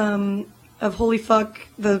of Holy Fuck,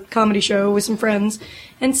 the comedy show, with some friends,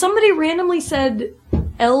 and somebody randomly said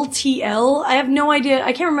LTL. I have no idea.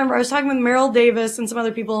 I can't remember. I was talking with Meryl Davis and some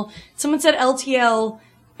other people. Someone said LTL.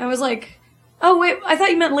 I was like, oh wait, I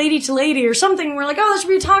thought you meant Lady to Lady or something. We're like, oh, that should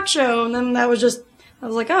be a talk show. And then I was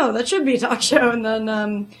like, oh, that should be a talk show. And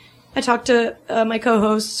then I talked to my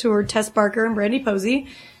co-hosts, who are Tess Barker and Brandy Posey.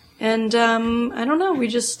 And I don't know, we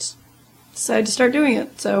just decided to start doing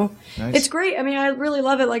it. So Nice. it's great. I mean, I really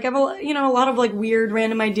love it. Like, I have a lot of like weird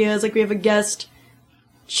random ideas. Like, we have a guest,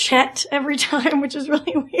 Chet, every time, which is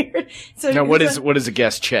really weird. So Now, what is a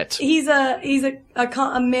guest Chet? He's a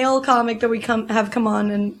male comic that we have come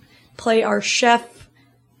on and play our chef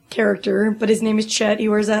character, but his name is Chet. He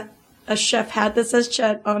wears a chef hat that says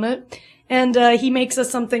Chet on it. And he makes us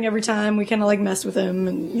something every time. We kind of like mess with him,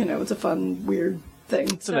 and it's a fun, weird thing.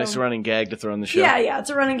 It's a nice running gag to throw in the show. Yeah, it's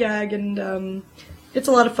a running gag, and it's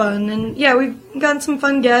a lot of fun. And yeah, we've gotten some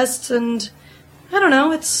fun guests, and I don't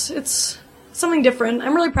know, it's something different.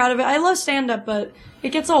 I'm really proud of it. I love stand-up, but it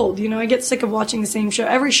gets old. I get sick of watching the same show.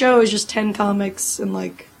 Every show is just 10 comics and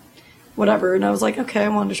like whatever. And I was like, okay, I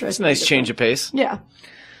wanted to try It's a nice change of pace. Yeah.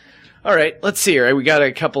 All right, let's see here. We got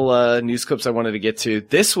a couple news clips I wanted to get to.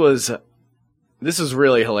 This was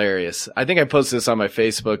really hilarious. I think I posted this on my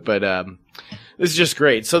Facebook, but this is just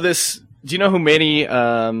great. So do you know who Manny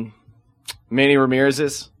Ramirez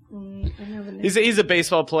is? He's a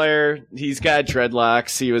baseball player. He's got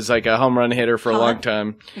dreadlocks. He was like a home run hitter for a long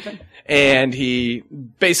time. Okay. And he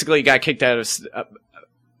basically got kicked out of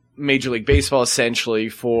Major League Baseball essentially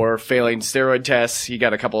for failing steroid tests. He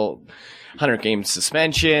got a couple 100-game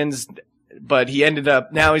suspensions, but he ended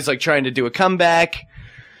up, now he's like trying to do a comeback.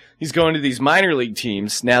 He's going to these minor league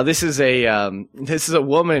teams. Now this is a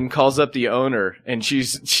woman calls up the owner, and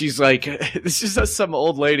she's like, this is just some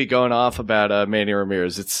old lady going off about Manny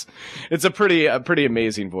Ramirez. It's a pretty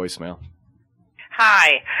amazing voicemail.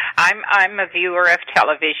 Hi, I'm a viewer of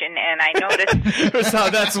television, and I noticed.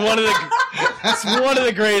 So that's one of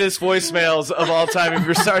the greatest voicemails of all time. If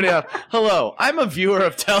you're starting out, hello, I'm a viewer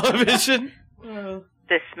of television.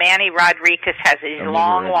 This Manny Rodriguez has these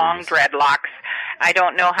long dreadlocks. I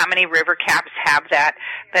don't know how many River Caps have that,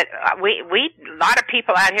 but a lot of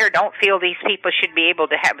people out here don't feel these people should be able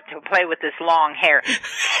to play with this long hair.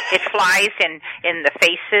 It flies in the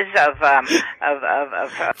faces of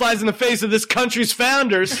flies in the face of this country's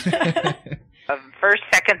founders. Of first,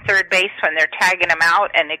 second, third base when they're tagging them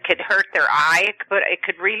out, and it could hurt their eye. It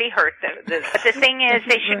could really hurt them. But the thing is,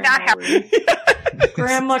 they should not have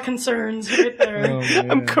grandma concerns right there.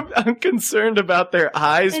 Oh, I'm concerned about their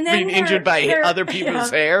eyes being injured by other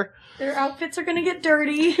people's hair. Their outfits are going to get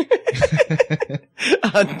dirty.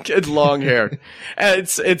 Good long hair.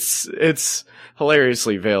 It's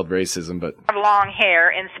hilariously veiled racism, but long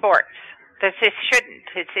hair in sports. This shouldn't.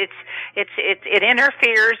 It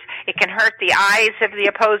interferes. It can hurt the eyes of the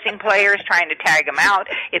opposing players trying to tag them out.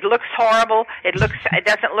 It looks horrible. It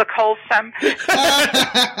doesn't look wholesome.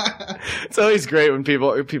 It's always great when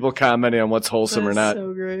people commenting on what's wholesome or not.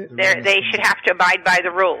 So great. They should have to abide by the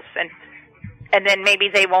rules, and then maybe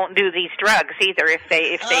they won't do these drugs either. If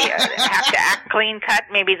they have to act clean cut,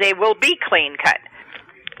 maybe they will be clean cut.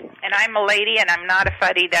 And I'm a lady, and I'm not a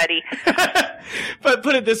fuddy-duddy. But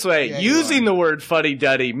put it this way, using the word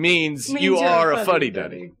fuddy-duddy means you are a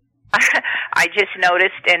fuddy-duddy. I just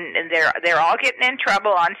noticed, and they're all getting in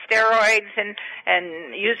trouble on steroids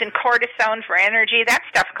and using cortisone for energy. That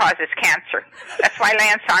stuff causes cancer. That's why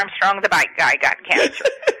Lance Armstrong, the bike guy, got cancer.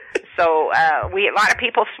 So a lot of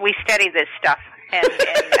people, we study this stuff. And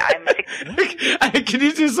I'm Can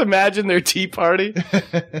you just imagine their tea party?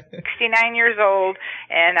 69 years old,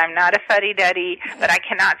 and I'm not a fuddy-duddy, but I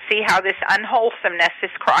cannot see how this unwholesomeness is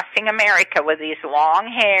crossing America with these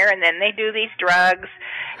long hair, and then they do these drugs,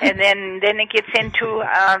 and then it gets into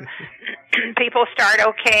people start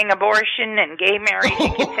okaying abortion and gay marriage.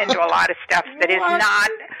 It gets into a lot of stuff that is not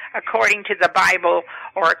according to the Bible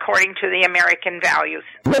or according to the American values.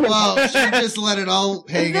 Well, she just let it all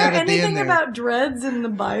hang out at the end there. Is there anything about dreads in the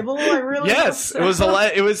Bible? I really Yes, hope so.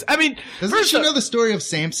 it was, I mean... Doesn't she know the story of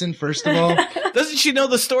Samson, first of all? Doesn't she know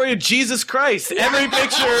the story of Jesus Christ? Every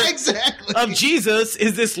picture of Jesus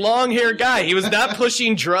is this long-haired guy. He was not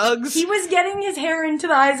pushing drugs. He was getting his hair into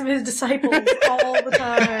the eyes of his disciples all the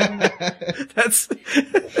time.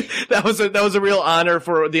 That was a real honor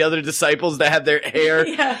for the other disciples to have their hair.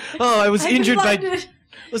 Yeah. Oh, I was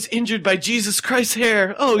injured by Jesus Christ's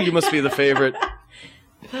hair. Oh, you must be the favorite.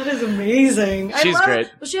 That is amazing. She's great.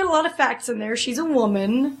 Well, she had a lot of facts in there. She's a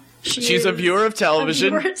woman. She's a viewer of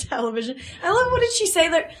television. I love, what did she say?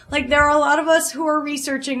 That like there are a lot of us who are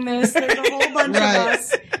researching this. There's a whole bunch of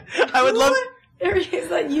us. I would love. Is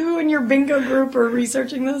that you and your bingo group are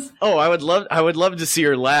researching this? Oh, I would love to see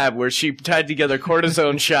her lab where she tied together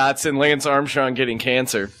cortisone shots and Lance Armstrong getting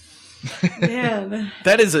cancer. Man,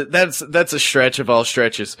 that's a stretch of all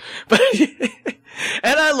stretches. But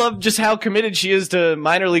and I love just how committed she is to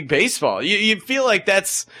minor league baseball. You feel like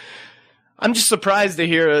that's. I'm just surprised to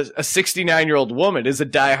hear a 69-year-old woman is a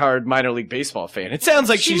diehard minor league baseball fan. It sounds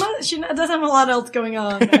like she doesn't have a lot else going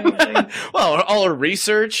on. I don't think. Well, all her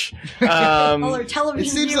research, all her television. It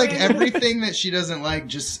seems viewing. like everything that she doesn't like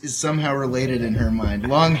just is somehow related in her mind.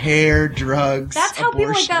 Long hair, drugs. That's how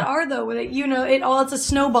abortion. people like that are, though. It's a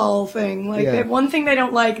snowball thing. Like they have one thing they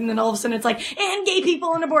don't like, and then all of a sudden it's like, and gay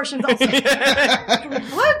people and abortions also.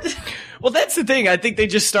 What? Well, that's the thing. I think they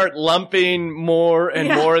just start lumping more and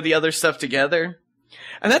more of the other stuff together.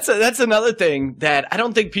 And that's another thing that I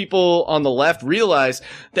don't think people on the left realize,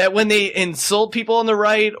 that when they insult people on the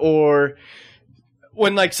right, or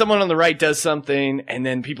when like someone on the right does something and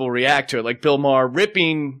then people react to it, like Bill Maher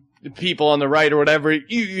ripping people on the right or whatever,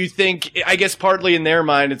 you think, I guess partly in their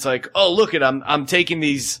mind, it's like, oh, look I'm taking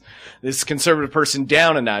this conservative person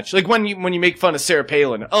down a notch. Like when you make fun of Sarah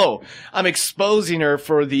Palin, oh, I'm exposing her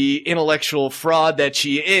for the intellectual fraud that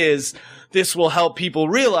she is. This will help people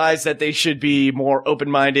realize that they should be more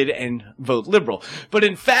open-minded and vote liberal. But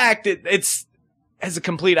in fact, it's has a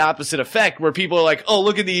complete opposite effect, where people are like, oh,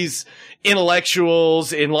 look at these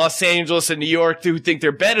intellectuals in Los Angeles and New York who think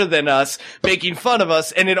they're better than us, making fun of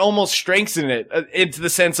us, and it almost strengthens it into the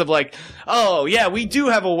sense of like, oh, yeah, we do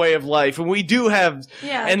have a way of life, and we do have,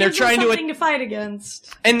 and they're trying to fight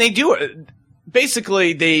against. And they do it.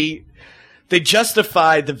 Basically, they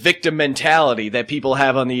justify the victim mentality that people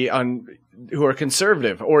have on who are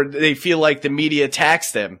conservative, or they feel like the media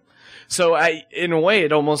attacks them. So in a way,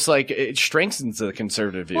 it almost like it strengthens the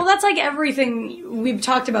conservative view. Well, that's like everything we've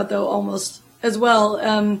talked about, though, almost as well.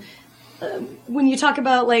 When you talk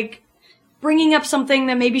about like bringing up something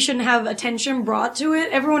that maybe shouldn't have attention brought to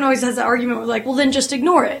it, everyone always has the argument with like, well, then just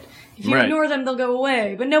ignore it. If you ignore them, they'll go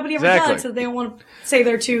away. But nobody ever does, so they don't want to say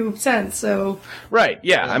their 2 cents. So right,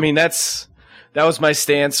 yeah. I mean, that was my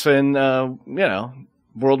stance in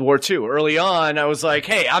World War II. Early on, I was like,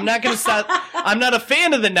 hey, I'm not going to stop. I'm not a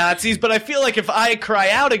fan of the Nazis, but I feel like if I cry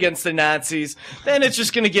out against the Nazis, then it's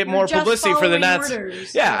just going to get more publicity for the Nazis.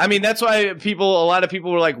 Orders. Yeah, I mean, that's why a lot of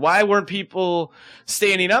people were like, why weren't people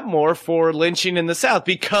standing up more for lynching in the South?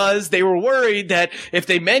 Because they were worried that if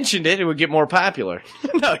they mentioned it, it would get more popular.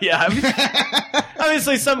 No, yeah.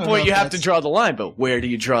 Obviously, at some point you have to draw the line, but where do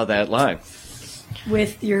you draw that line?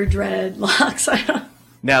 With your dreadlocks.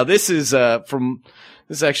 Now, this is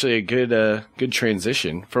actually a good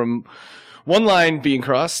transition from one line being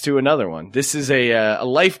crossed to another one. This is a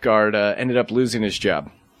lifeguard ended up losing his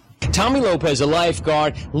job. Tommy Lopez, a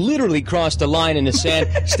lifeguard, literally crossed a line in the sand,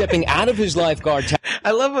 stepping out of his lifeguard.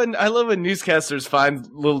 I love when newscasters find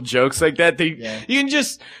little jokes like that. You can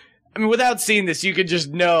just, I mean, without seeing this, you could just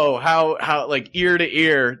know how like ear to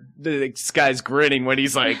ear this guy's grinning when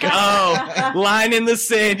he's like, oh, line in the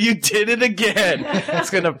sand, you did it again.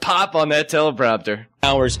 It's going to pop on that teleprompter.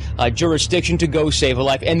 Hours jurisdiction to go save a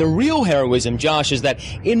life. And the real heroism, Josh, is that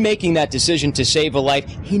in making that decision to save a life,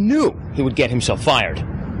 he knew he would get himself fired.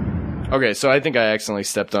 Okay, so I think I accidentally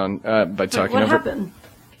stepped on by talking over. What happened?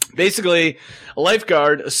 Basically, a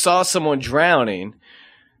lifeguard saw someone drowning,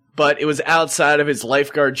 but it was outside of his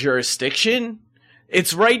lifeguard jurisdiction.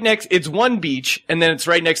 It's one beach, and then it's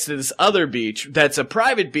right next to this other beach that's a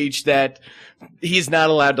private beach that he's not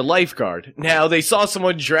allowed to lifeguard. Now, they saw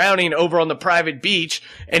someone drowning over on the private beach,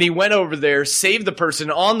 and he went over there, saved the person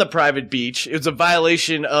on the private beach. It was a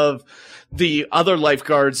violation of the other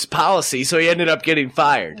lifeguard's policy, so he ended up getting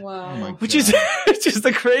fired. Wow. Which is just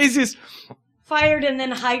the craziest. Fired and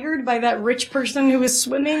then hired by that rich person who was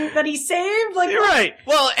swimming that he saved? Like, you're right.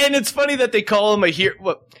 Well, and it's funny that they call him a hero.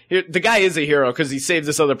 Well, the guy is a hero because he saved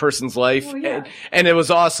this other person's life, and it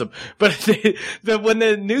was awesome. But when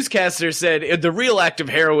the newscaster said the real act of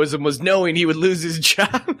heroism was knowing he would lose his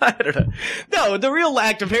job, I don't know. No, the real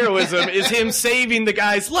act of heroism is him saving the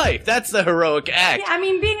guy's life. That's the heroic act. Yeah, I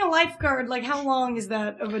mean, being a lifeguard, like, how long is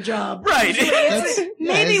that of a job? Right.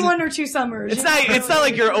 Maybe 1 or 2 summers. It's not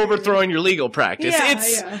like you're overthrowing your legal practice. practice.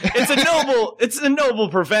 Yeah, It's a noble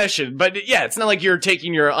profession, but yeah, it's not like you're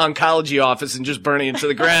taking your oncology office and just burning it to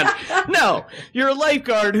the ground. No, you're a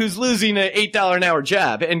lifeguard who's losing an $8 an hour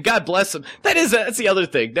job, and God bless them. That's the other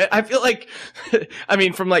thing. That I feel like, I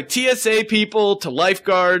mean, from like TSA people to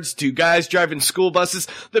lifeguards to guys driving school buses,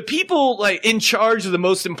 the people like in charge of the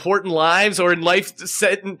most important lives or in life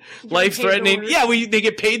threatening. Yeah, they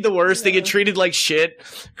get paid the worst. They get treated like shit.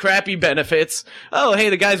 Crappy benefits. Oh, hey,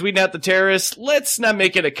 the guy's weeding out the terrorists. Let's not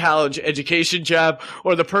make it a college education job.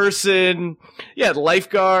 Or the person, the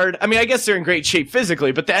lifeguard. I mean, I guess they're in great shape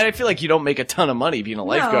physically, but I feel like you don't make a ton of money being a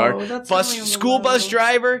lifeguard. School bus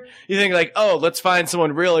driver. You think like, oh, let's find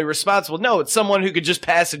someone really responsible. No, it's someone who could just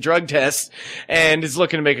pass a drug test and is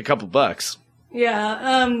looking to make a couple bucks.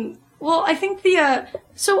 Yeah. Well, I think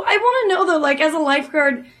so I want to know though, like, as a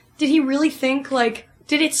lifeguard, did he really think, like,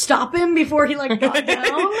 did it stop him before he, like, got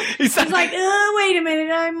down? He's like, oh, wait a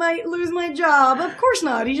minute, I might lose my job. Of course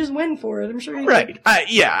not. He just went for it. I'm sure he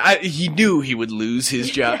did. He knew he would lose his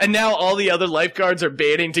job. And now all the other lifeguards are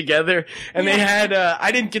banding together. And they had,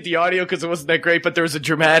 I didn't get the audio because it wasn't that great, but there was a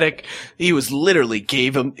dramatic, he was literally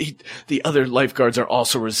the other lifeguards are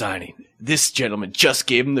also resigning. This gentleman just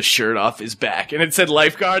gave him the shirt off his back. And it said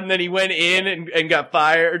lifeguard, and then he went in and got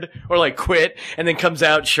fired or like quit and then comes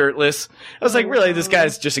out shirtless. I was like, really, this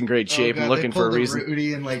guy's just in great shape and looking for a reason.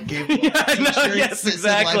 Rudy and like gave yes,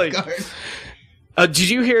 exactly. Did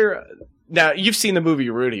you hear? Now you've seen the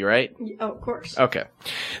movie Rudy, right? Oh, of course. Okay.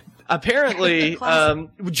 Apparently,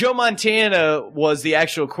 Joe Montana was the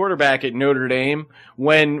actual quarterback at Notre Dame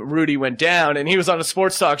when Rudy went down, and he was on a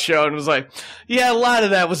sports talk show and was like, yeah, a lot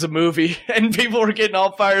of that was a movie. And people were getting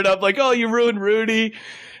all fired up like, oh, you ruined Rudy.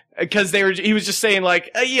 Because he was just saying like,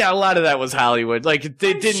 a lot of that was Hollywood. Like,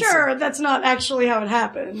 they didn't. Sure, that's not actually how it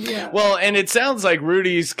happened. Yeah. Well, and it sounds like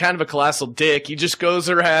Rudy's kind of a colossal dick. He just goes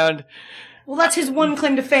around. Well, that's his one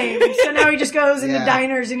claim to fame. So now he just goes into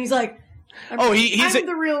diners and he's like, he's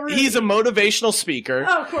the real Rudy. He's a motivational speaker.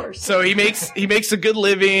 Oh, of course. So he makes a good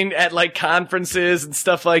living at like conferences and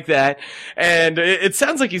stuff like that. And it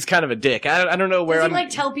sounds like he's kind of a dick. I don't know where Does he like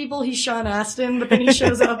tell people he's Sean Astin, but then he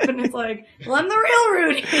shows up and it's like, well, I'm the real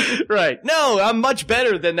Rudy. Right. No, I'm much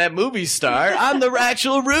better than that movie star. I'm the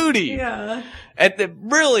actual Rudy. Yeah.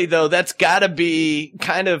 Really though, that's gotta be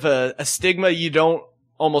kind of a stigma you don't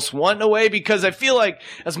almost want in a way, because I feel like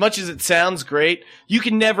as much as it sounds great, you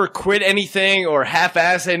can never quit anything or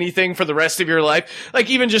half-ass anything for the rest of your life. Like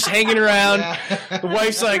even just hanging around, the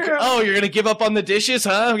wife's like, oh, you're going to give up on the dishes,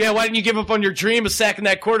 huh? Yeah, why didn't you give up on your dream of sacking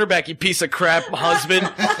that quarterback, you piece of crap husband?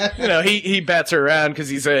 He bats her around because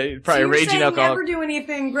he's probably a raging alcoholic. Never do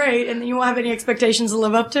anything great and you won't have any expectations to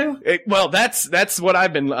live up to? Well, that's what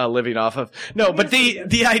I've been living off of. No, but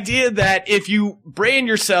the idea that if you brand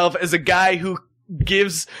yourself as a guy who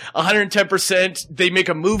gives 110%. They make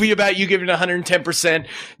a movie about you giving 110%.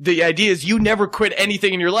 The idea is you never quit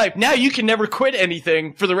anything in your life. Now you can never quit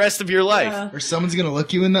anything for the rest of your life. Or someone's going to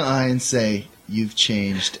look you in the eye and say, you've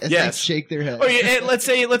changed. And they shake their head. Or let's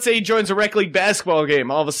say he joins a rec league basketball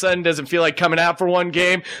game. All of a sudden doesn't feel like coming out for one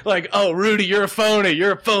game. Like, oh, Rudy, you're a phony.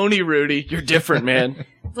 You're a phony, Rudy. You're different, man.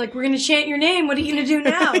 It's like, we're going to chant your name. What are you going to do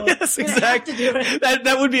now? Yes, exactly. Do it.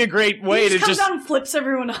 That would be a great way to comes out and flips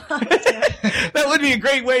everyone off. That would be a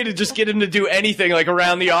great way to just get him to do anything, like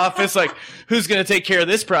around the office. Like, who's going to take care of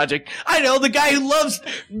this project? I know, the guy who loves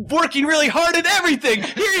working really hard at everything.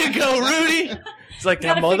 Here you go, Rudy. It's like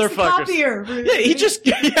that motherfucker. Yeah, he just.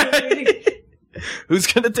 Yeah. Who's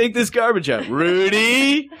gonna take this garbage out?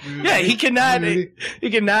 Rudy. Yeah, he cannot. He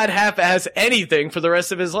cannot half-ass anything for the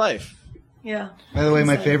rest of his life. Yeah. By the way,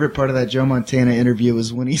 my favorite part of that Joe Montana interview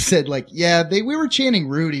was when he said, like, yeah, we were chanting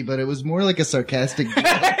Rudy, but it was more like a sarcastic joke.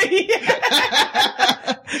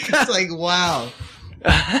 It's like, wow.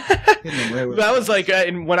 That was like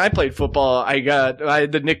when I played football, I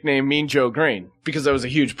had the nickname Mean Joe Green because I was a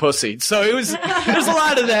huge pussy. So there's a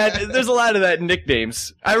lot of that in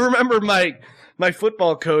nicknames. I remember my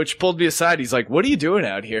football coach pulled me aside. He's like, what are you doing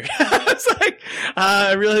out here? I was like,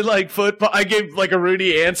 I really like football. I gave like a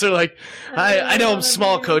Rudy answer. Like, I know I'm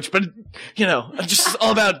small, coach, but I'm just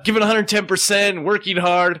all about giving 110%, working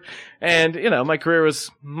hard. And, my career was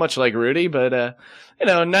much like Rudy, but,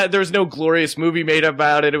 there was no glorious movie made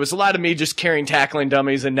about it. It was a lot of me just carrying tackling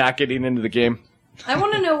dummies and not getting into the game. I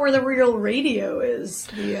want to know where the real radio is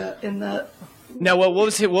in that. Now, what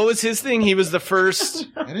was his thing? He was the first.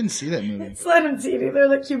 I didn't see that movie. I didn't see it either.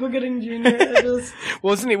 Like Cuba Gooding Jr.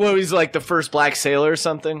 Wasn't he? What was like the first black sailor or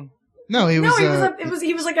something? No, he was.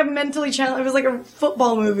 He was like a mentally challenged. It was like a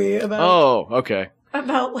football movie about. Oh, okay.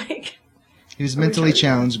 About like. He was mentally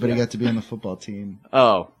challenged, but he got to be on the football team.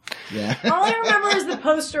 Oh. Yeah. All I remember is the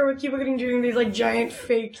poster with Cuba Gooding doing these like giant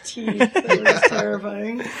fake teeth. That was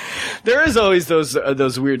terrifying. There is always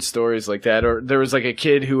those weird stories like that. Or there was like a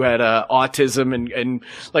kid who had autism and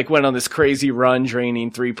like went on this crazy run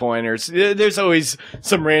draining 3-pointers. There's always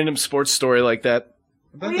some random sports story like that.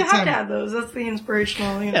 Well, you have to have those. That's the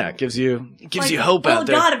inspirational. Yeah, it gives you hope out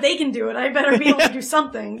there. Oh God, if they can do it, I better be able to do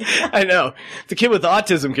something. I know. The kid with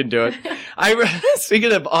autism can do it.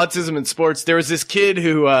 Speaking of autism in sports, there was this kid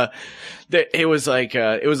who, it was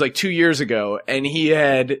like 2 years ago, and he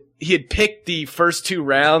had picked the first 2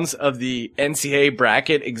 rounds of the NCAA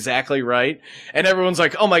bracket exactly right. And everyone's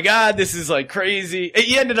like, oh my God, this is like crazy.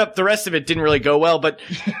 He ended up, the rest of it didn't really go well, but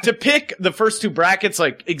to pick the first 2 brackets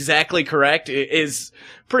like exactly correct is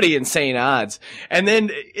pretty insane odds. And then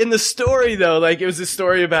in the story though, like it was a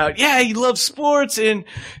story about, he loves sports and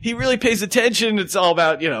he really pays attention. It's all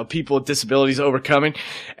about, people with disabilities overcoming.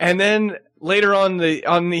 And then later on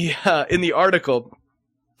in the article,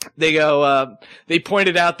 they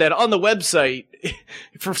pointed out that on the website,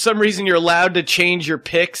 for some reason you're allowed to change your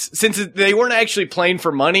picks since they weren't actually playing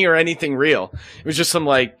for money or anything real. It was just some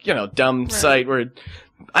dumb site where,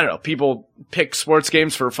 I don't know, people pick sports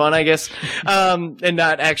games for fun, I guess, and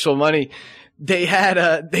not actual money. They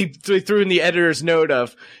had, they threw in the editor's note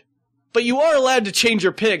of, but you are allowed to change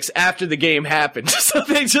your picks after the game happened. So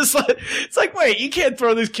they just it's like, wait, you can't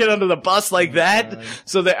throw this kid under the bus like that.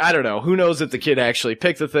 So I don't know. Who knows if the kid actually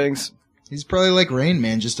picked the things? He's probably like Rain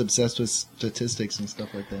Man, just obsessed with statistics and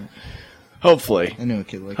stuff like that. Hopefully. I know a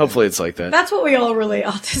kid like Hopefully that. It's like that. That's what we all relate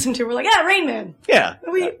autism to. We're like, Rain Man. Yeah.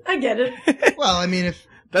 I get it. Well, I mean,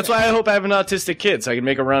 that's why I hope I have an autistic kid so I can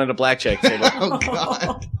make him run at a blackjack table. Oh,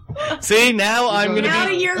 God. See, now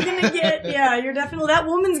you're gonna get, you're definitely, that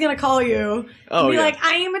woman's gonna call you. Oh, and be like,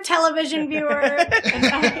 I am a television viewer. And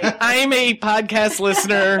I am a podcast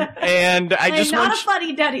listener, and I'm not a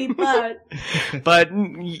fuddy-duddy, but. But,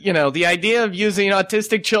 the idea of using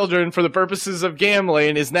autistic children for the purposes of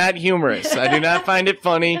gambling is not humorous. I do not find it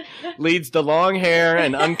funny. Leads to long hair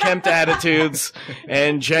and unkempt attitudes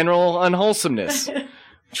and general unwholesomeness.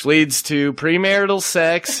 Which leads to premarital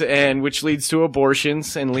sex, and which leads to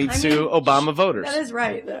abortions, and leads to Obama voters. That is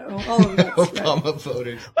right, though. All of that's Obama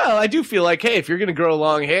voters. Well, I do feel like, hey, if you're going to grow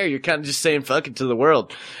long hair, you're kind of just saying fuck it to the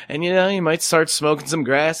world. And, you might start smoking some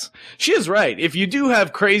grass. She is right. If you do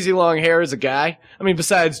have crazy long hair as a guy, I mean,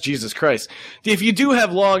 besides Jesus Christ, if you do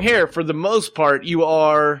have long hair, for the most part, you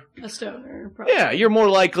are a stoner, probably. Yeah, you're more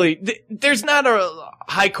likely. There's not a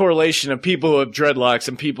high correlation of people who have dreadlocks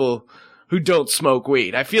and people who don't smoke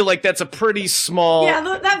weed. I feel like that's a pretty small. Yeah,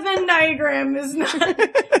 that Venn diagram is not.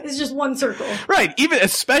 It's just one circle. Right.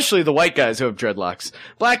 Especially the white guys who have dreadlocks.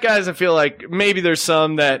 Black guys, I feel like maybe there's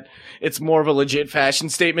some that it's more of a legit fashion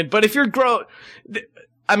statement. But if you're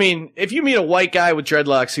if you meet a white guy with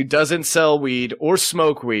dreadlocks who doesn't sell weed or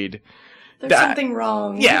smoke weed, there's something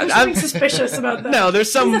wrong. Yeah, there's something suspicious about that. No,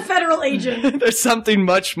 he's a federal agent. There's something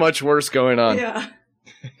much, much worse going on. Yeah.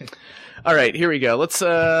 All right, here we go. Let's,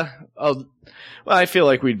 I feel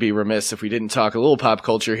like we'd be remiss if we didn't talk a little pop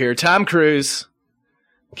culture here. Tom Cruise,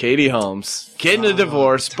 Katie Holmes, getting a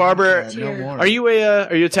divorce. Barbara, no more. are you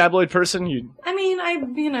a tabloid person? I mean,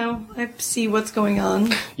 I see what's going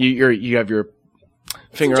on. You have your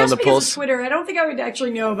finger on the pulse. Of Twitter, I don't think I would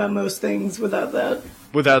actually know about most things without that.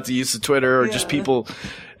 Without the use of Twitter or just people.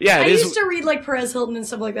 Yeah, I used to read like Perez Hilton and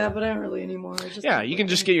stuff like that, but I don't really anymore. You can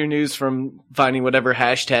just get your news from finding whatever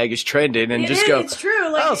hashtag is trending and go. It's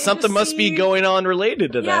true. Like, something must be going on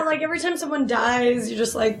related to that. Yeah, like every time someone dies, you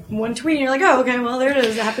just like one tweet and you're like, oh, okay, well there it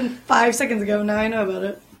is. It happened 5 seconds ago. Now I know about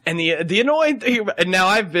it. And the annoying thing, and now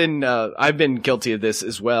I've been guilty of this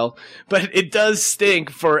as well, but it does stink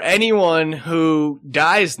for anyone who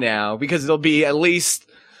dies now because there'll be at least.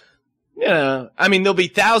 Yeah, there'll be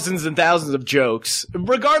thousands and thousands of jokes,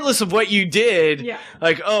 regardless of what you did. Yeah.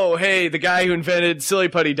 Like, oh, hey, the guy who invented Silly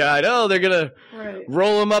Putty died. Oh, they're gonna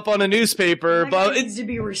roll him up on a newspaper. But it needs to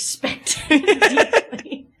be respected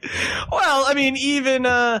deeply. Well,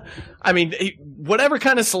 whatever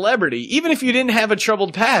kind of celebrity, even if you didn't have a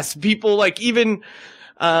troubled past, people like even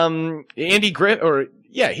Andy Griffith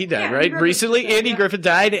he died, right? Recently, Andy Griffith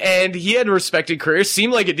died, and he had a respected career,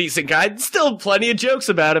 seemed like a decent guy, still plenty of jokes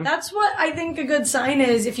about him. That's what I think a good sign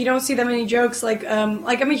is, if you don't see that many jokes, like I'm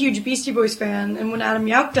a huge Beastie Boys fan, and when Adam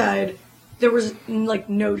Yauch died, there was, like,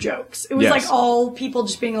 no jokes. It was, like, all people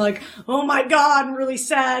just being like, oh my god, I'm really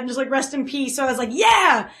sad, and just like, rest in peace. So I was like,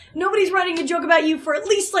 yeah! Nobody's writing a joke about you for at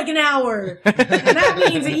least, like, an hour. And that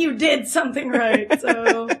means that you did something right.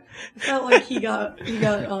 So I felt like he got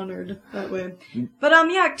honored that way. But,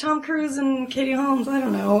 Tom Cruise and Katie Holmes, I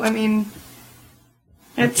don't know.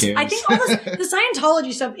 I think all the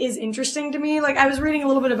Scientology stuff is interesting to me. Like, I was reading a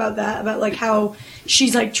little bit about that, about like how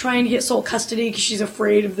she's like trying to get sole custody because she's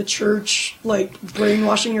afraid of the church like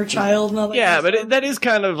brainwashing her child and all that. Yeah, kind of but stuff. that is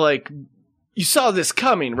kind of like, you saw this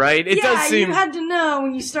coming, right? It does seem. You had to know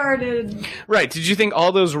when you started. Right. Did you think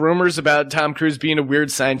all those rumors about Tom Cruise being a weird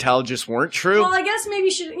Scientologist weren't true? Well, I guess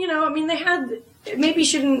maybe maybe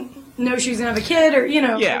she didn't know she was gonna have a kid, or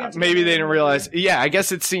Yeah, maybe they didn't realize. Yeah, I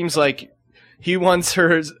guess it seems like he wants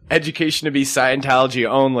her education to be Scientology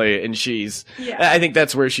only, and she's. Yeah. I think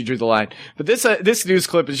that's where she drew the line. But this news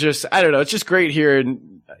clip is just, I don't know, it's just great here,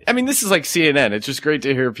 and I mean, this is like CNN. It's just great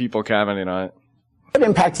to hear people commenting on it. What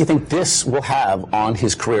impact do you think this will have on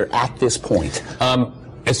his career at this point?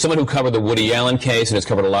 As someone who covered the Woody Allen case and has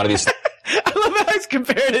covered a lot of these. I love how he's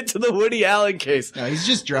compared it to the Woody Allen case. No, he's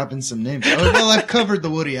just dropping some names. Oh, well, I've covered the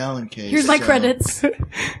Woody Allen case. Here's my credits.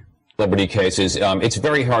 Celebrity cases, it's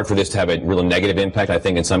very hard for this to have a real negative impact. I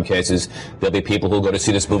think in some cases there'll be people who'll go to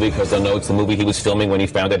see this movie because they'll know it's the movie he was filming when he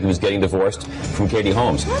found out he was getting divorced from Katie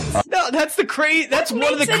Holmes. No, that's the That's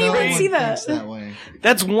one of the see that.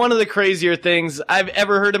 That's one of the crazier things I've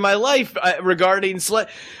ever heard in my life regarding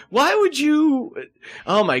Why would you?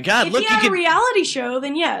 Oh my God! If look, he had a reality show,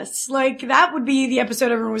 then yes, like that would be the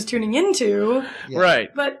episode everyone was tuning into. Yeah. Right,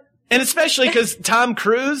 and especially because Tom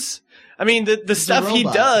Cruise. I mean, the stuff he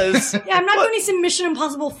does. Yeah, I'm not going to see Mission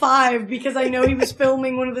Impossible 5 because I know he was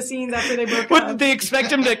filming one of the scenes after they broke up. Would they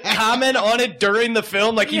expect him to comment on it during the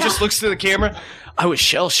film? Like, he just looks to the camera. I was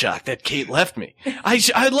shell-shocked that Kate left me.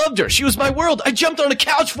 I loved her. She was my world. I jumped on a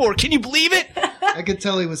couch for her. Can you believe it? I could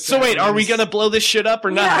tell he was sad. So wait, are we going to blow this shit up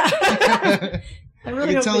or not? I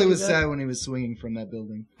could tell he was sad when he was swinging from that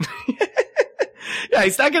building. Yeah,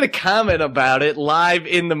 he's not going to comment about it live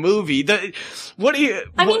in the movie.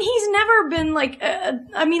 I mean, he's never been like.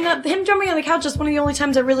 Him jumping on the couch is one of the only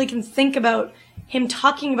times I really can think about him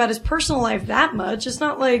talking about his personal life that much. It's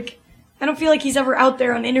not like I don't feel like he's ever out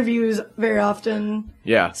there on interviews very often.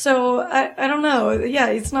 Yeah. So I don't know. Yeah,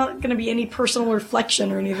 it's not going to be any personal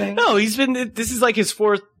reflection or anything. No, this is like his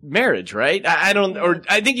fourth marriage, right?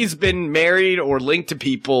 I think he's been married or linked to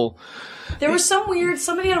people. There was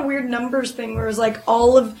somebody had a weird numbers thing where it was like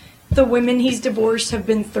all of the women he's divorced have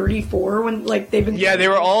been 34 when like they've been. Yeah, they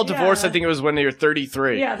were all divorced. I think it was when they were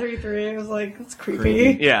 33. Yeah, 33. It was like, that's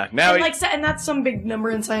creepy. Yeah, now and that's some big number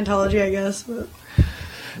in Scientology, I guess. But.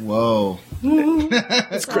 Whoa.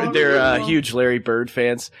 That's great. They're huge Larry Bird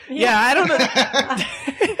fans. Yeah, I don't know.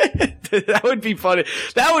 That would be funny.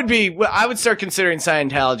 I would start considering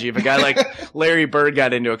Scientology if a guy like Larry Bird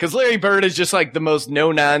got into it. Because Larry Bird is just like the most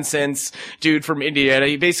no-nonsense dude from Indiana.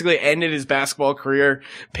 He basically ended his basketball career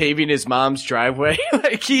paving his mom's driveway.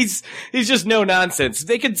 Like, he's just no-nonsense. If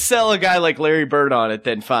they could sell a guy like Larry Bird on it,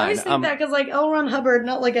 then fine. I always think that because, like, L. Ron Hubbard,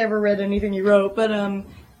 not like I ever read anything he wrote, but,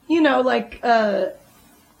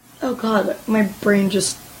 oh God, my brain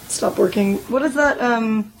just stopped working. What is that,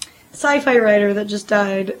 sci-fi writer that just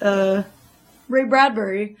died, Ray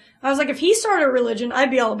Bradbury. I was like, if he started a religion,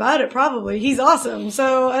 I'd be all about it, probably. He's awesome.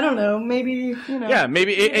 So, I don't know, maybe, Yeah,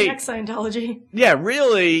 maybe next Scientology. Yeah,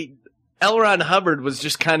 really, L. Ron Hubbard was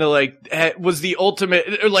just kind of like, was the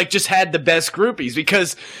ultimate, or like just had the best groupies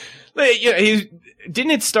because,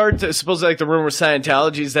 didn't it start supposedly like the rumor of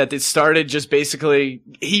Scientology is that it started just basically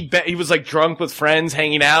he was like drunk with friends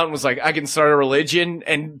hanging out and was like, I can start a religion,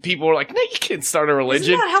 and people were like, no, you can't start a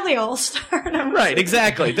religion. Isn't that how they all start? Right,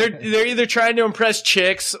 exactly. They're either trying to impress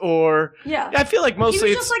chicks or I feel like mostly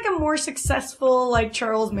he was just like a more successful like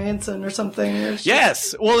Charles Manson or something.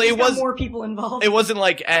 Yes, well, it was more people involved. It wasn't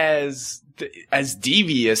like as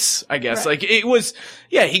devious, I guess. Right. Like it was,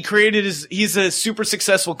 he created he's a super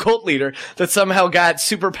successful cult leader that somehow got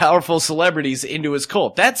super powerful celebrities into his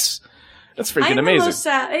cult. That's freaking amazing.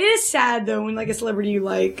 Sad. It is sad though when like a celebrity you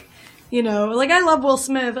like, like I love Will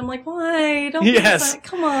Smith. I'm like, why? Don't do that.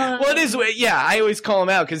 Come on. Well, it is. Yeah, I always call him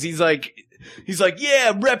out because he's like,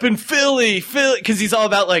 yeah, repping Philly, because he's all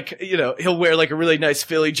about like, he'll wear like a really nice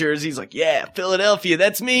Philly jersey. He's like, yeah, Philadelphia,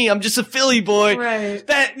 that's me. I'm just a Philly boy. Right.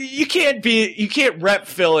 That you can't rep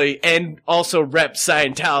Philly and also rep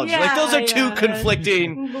Scientology. Yeah, like those are two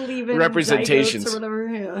conflicting representations or whatever.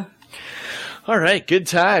 Yeah. All right, good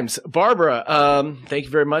times, Barbara. Thank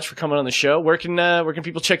you very much for coming on the show. Where can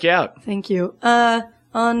people check you out? Thank you.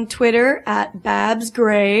 On Twitter at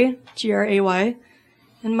BabsGray, Gray.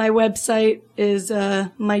 And my website is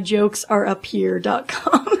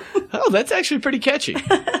myjokesareuphere.com. Oh, that's actually pretty catchy.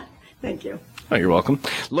 Thank you. Oh, you're welcome.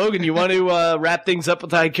 Logan, you want to wrap things up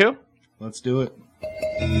with haiku? Let's do it.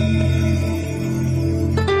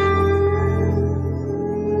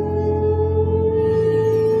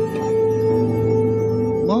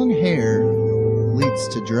 Long hair leads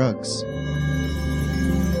to drugs.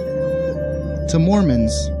 To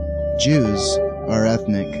Mormons, Jews are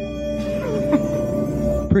ethnic.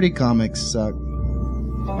 Pretty comics suck.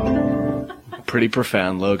 Pretty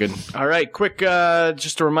profound, Logan. All right, quick,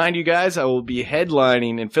 just to remind you guys, I will be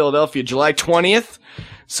headlining in Philadelphia July 20th.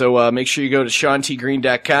 So make sure you go to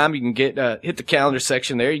SeanTGreen.com. You can get hit the calendar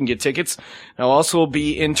section there. You can get tickets. I'll also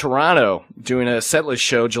be in Toronto doing a setlist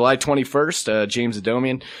show July 21st. James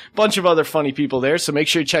Adomian, bunch of other funny people there. So make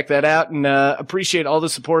sure you check that out, and appreciate all the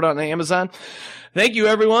support on Amazon. Thank you,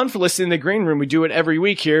 everyone, for listening to The Green Room. We do it every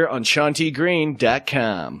week here on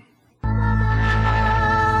SeanTGreen.com.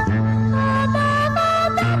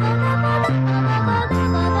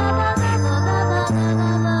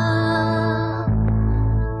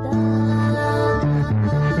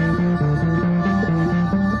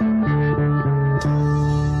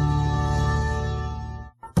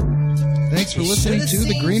 Thanks for listening to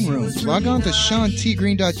The Green Room. Log on to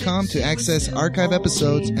SeanTGreen.com to access archive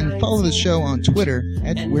episodes and follow the show on Twitter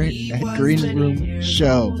at Green Room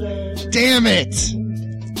Show. Damn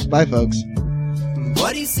it! Bye, folks.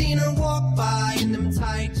 But he seen her walk by in them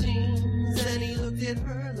tight jeans.